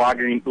until the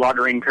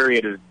lagering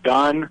period is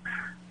done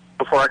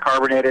before I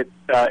carbonate it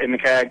in the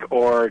keg,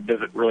 or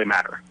does it really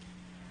matter?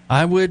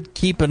 I would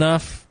keep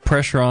enough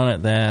pressure on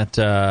it that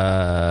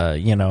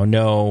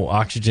no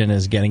oxygen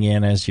is getting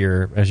in as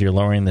you're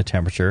lowering the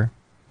temperature.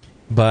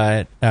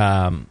 But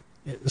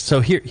so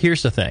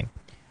here's the thing.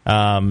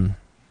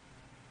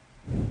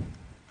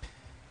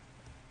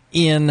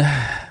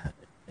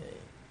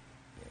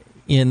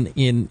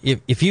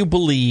 If you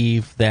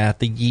believe that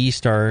the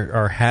yeast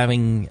are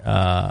having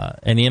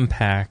an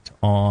impact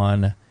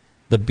on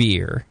the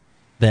beer,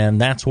 then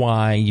that's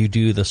why you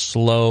do the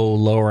slow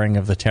lowering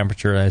of the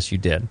temperature as you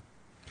did.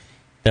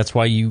 That's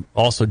why you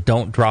also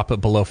don't drop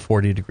it below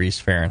 40 degrees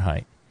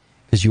Fahrenheit,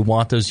 because you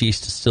want those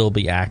yeast to still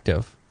be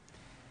active.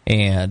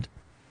 And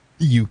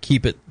you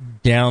keep it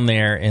down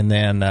there, and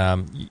then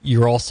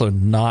you're also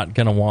not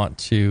going to want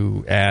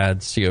to add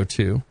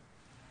CO2,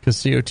 because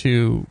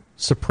CO2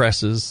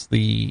 suppresses the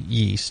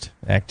yeast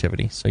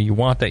activity. So you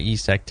want that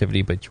yeast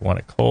activity, but you want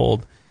it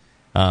cold.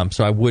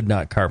 So I would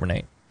not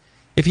carbonate.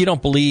 If you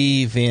don't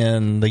believe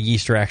in the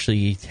yeast are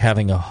actually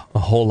having a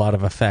whole lot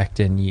of effect,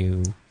 and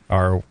you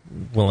are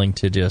willing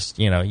to just,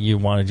 you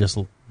want to just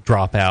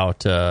drop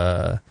out,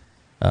 some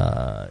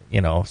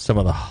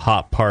of the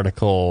hop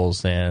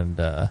particles and,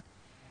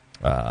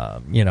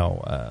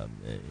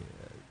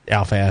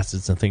 alpha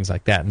acids and things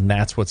like that, and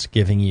that's what's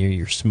giving you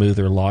your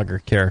smoother lager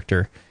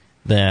character,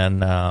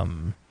 then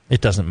it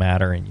doesn't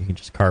matter, and you can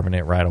just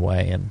carbonate right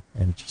away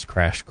and just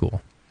crash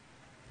cool.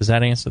 Does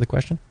that answer the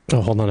question? Oh,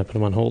 hold on, I put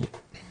him on hold.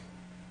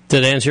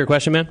 Did it answer your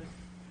question, man?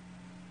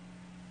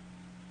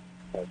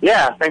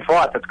 Yeah, thanks a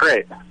lot. That's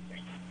great.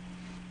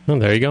 Oh,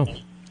 there you go.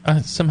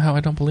 Somehow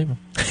I don't believe him.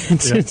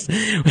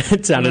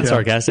 It sounded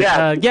sarcastic.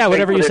 Yeah,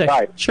 whatever you say.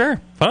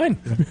 Sure, fine.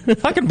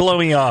 Fucking blow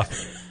me off.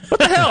 What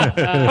the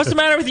hell? What's the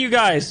matter with you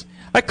guys?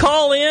 I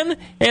call in,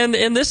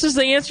 and this is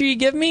the answer you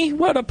give me?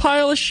 What a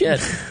pile of shit.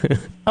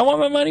 I want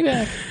my money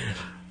back.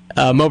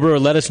 Mo Brewer,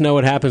 let us know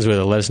what happens with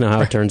it. Let us know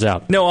how it turns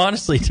out. No,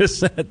 honestly, does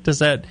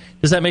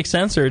that make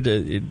sense, or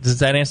does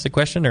that answer the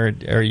question,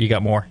 or you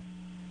got more?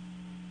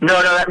 No,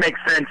 that makes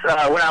sense.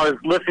 When I was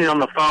listening on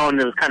the phone,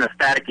 it was kind of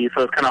staticky,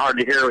 so it's kind of hard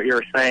to hear what you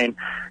were saying.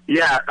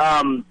 Yeah,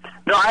 no,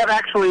 I've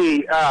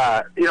actually,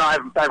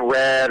 I've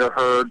read or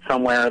heard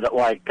somewhere that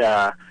like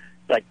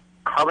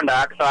carbon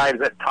dioxide,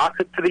 is it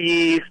toxic to the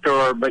yeast,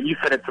 but you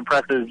said it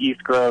suppresses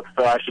yeast growth,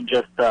 so I should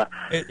just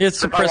it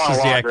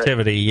suppresses the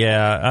activity.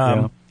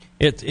 Yeah.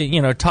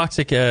 It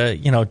toxic.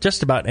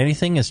 Just about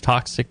anything is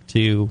toxic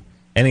to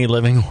any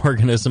living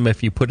organism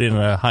if you put it in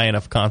a high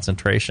enough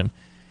concentration.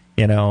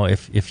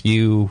 If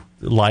you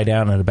lie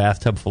down in a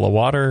bathtub full of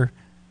water,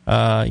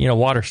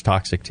 water's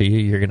toxic to you.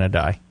 You're going to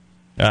die.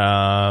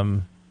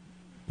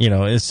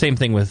 It's the same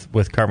thing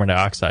with carbon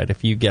dioxide.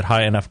 If you get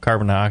high enough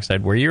carbon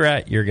dioxide where you're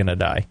at, you're going to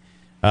die.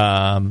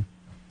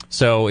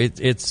 So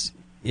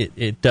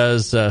it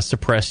does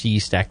suppress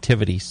yeast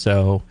activity.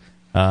 So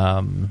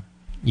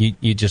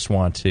you just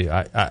want to.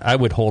 I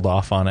would hold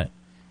off on it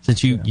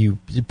since you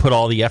put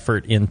all the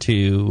effort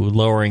into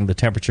lowering the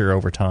temperature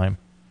over time.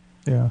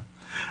 Yeah.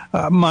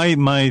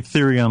 My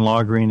theory on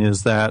lagering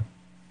is that,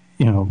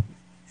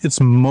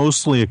 it's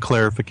mostly a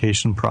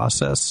clarification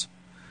process.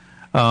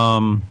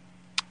 And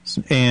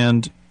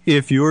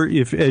if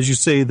as you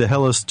say, the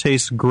Helles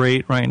tastes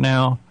great right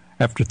now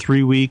after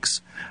 3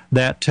 weeks,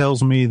 that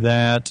tells me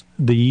that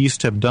the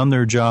yeast have done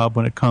their job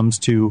when it comes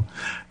to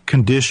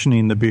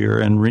conditioning the beer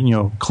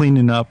and,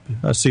 cleaning up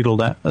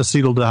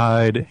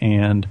acetaldehyde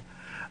and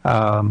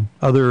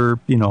other,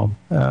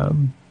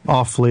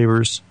 off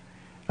flavors.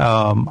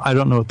 I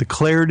don't know what the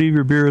clarity of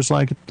your beer is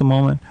like at the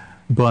moment,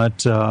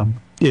 but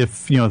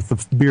if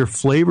the beer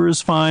flavor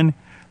is fine,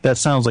 that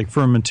sounds like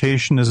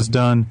fermentation is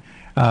done.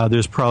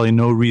 There's probably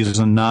no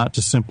reason not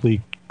to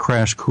simply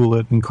crash cool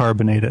it and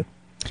carbonate it.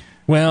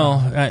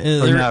 Well,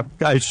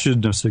 I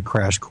shouldn't have said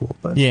crash cool,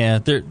 but yeah,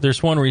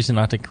 there's one reason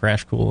not to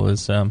crash cool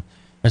is I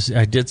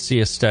did see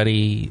a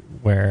study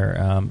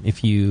where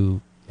if you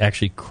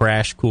actually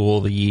crash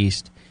cool the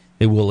yeast,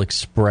 it will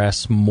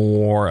express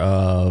more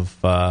of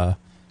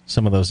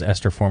some of those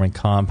ester-forming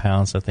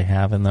compounds that they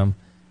have in them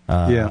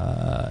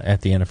at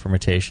the end of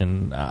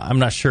fermentation. I'm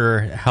not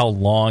sure how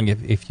long.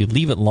 If you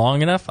leave it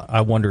long enough,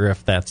 I wonder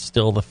if that's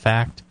still the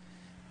fact.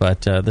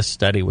 But this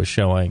study was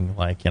showing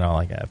like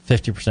a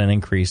 50%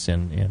 increase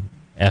in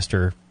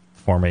ester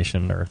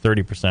formation or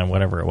 30%,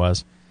 whatever it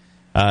was.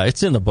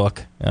 It's in the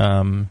book.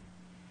 But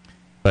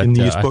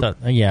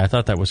I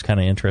thought that was kind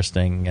of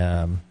interesting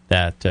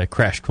that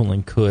crash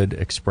cooling could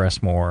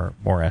express more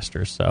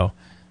esters. So.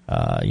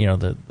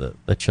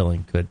 The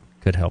chilling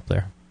could help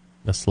there,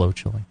 the slow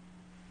chilling.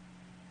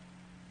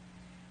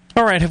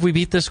 All right, have we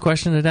beat this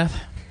question to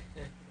death?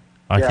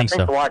 I think so.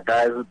 Thanks a lot,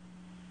 guys.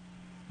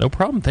 No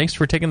problem. Thanks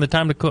for taking the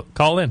time to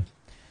call in.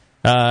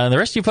 The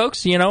rest of you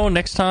folks,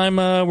 next time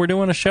we're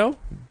doing a show,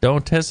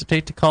 don't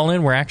hesitate to call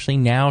in. We're actually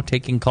now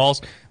taking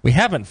calls. We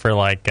haven't for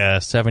like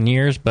 7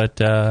 years, but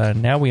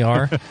now we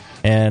are.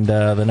 And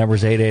the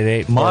number's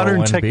 888-401-BEER.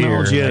 Modern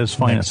technology at its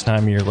finest. Next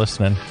time you're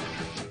listening.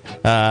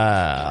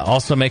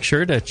 Also, make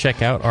sure to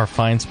check out our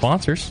fine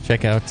sponsors.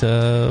 Check out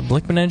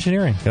Blickman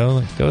Engineering.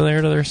 Go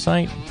there to their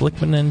site,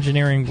 Blickman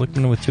Engineering,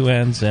 Blickman with 2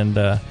 N's, and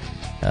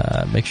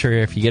make sure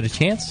if you get a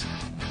chance,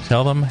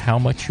 tell them how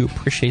much you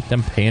appreciate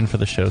them paying for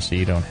the show so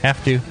you don't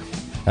have to.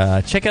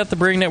 Check out the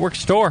Brewing Network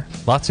store.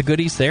 Lots of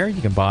goodies there.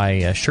 You can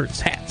buy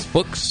shirts, hats,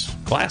 books,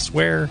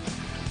 glassware,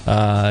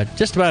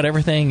 just about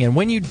everything. And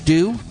when you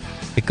do,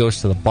 it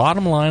goes to the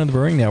bottom line of the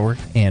Brewing Network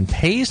and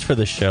pays for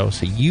the show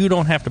so you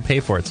don't have to pay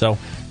for it. So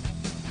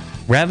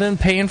rather than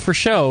paying for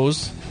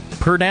shows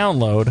per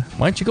download,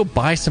 why don't you go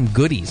buy some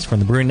goodies from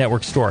the Brewing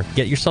Network store?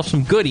 Get yourself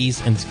some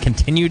goodies and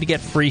continue to get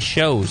free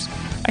shows.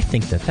 I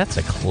think that's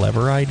a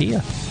clever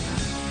idea.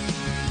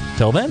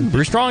 Till then,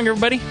 brew strong,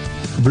 everybody.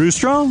 Brew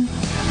strong.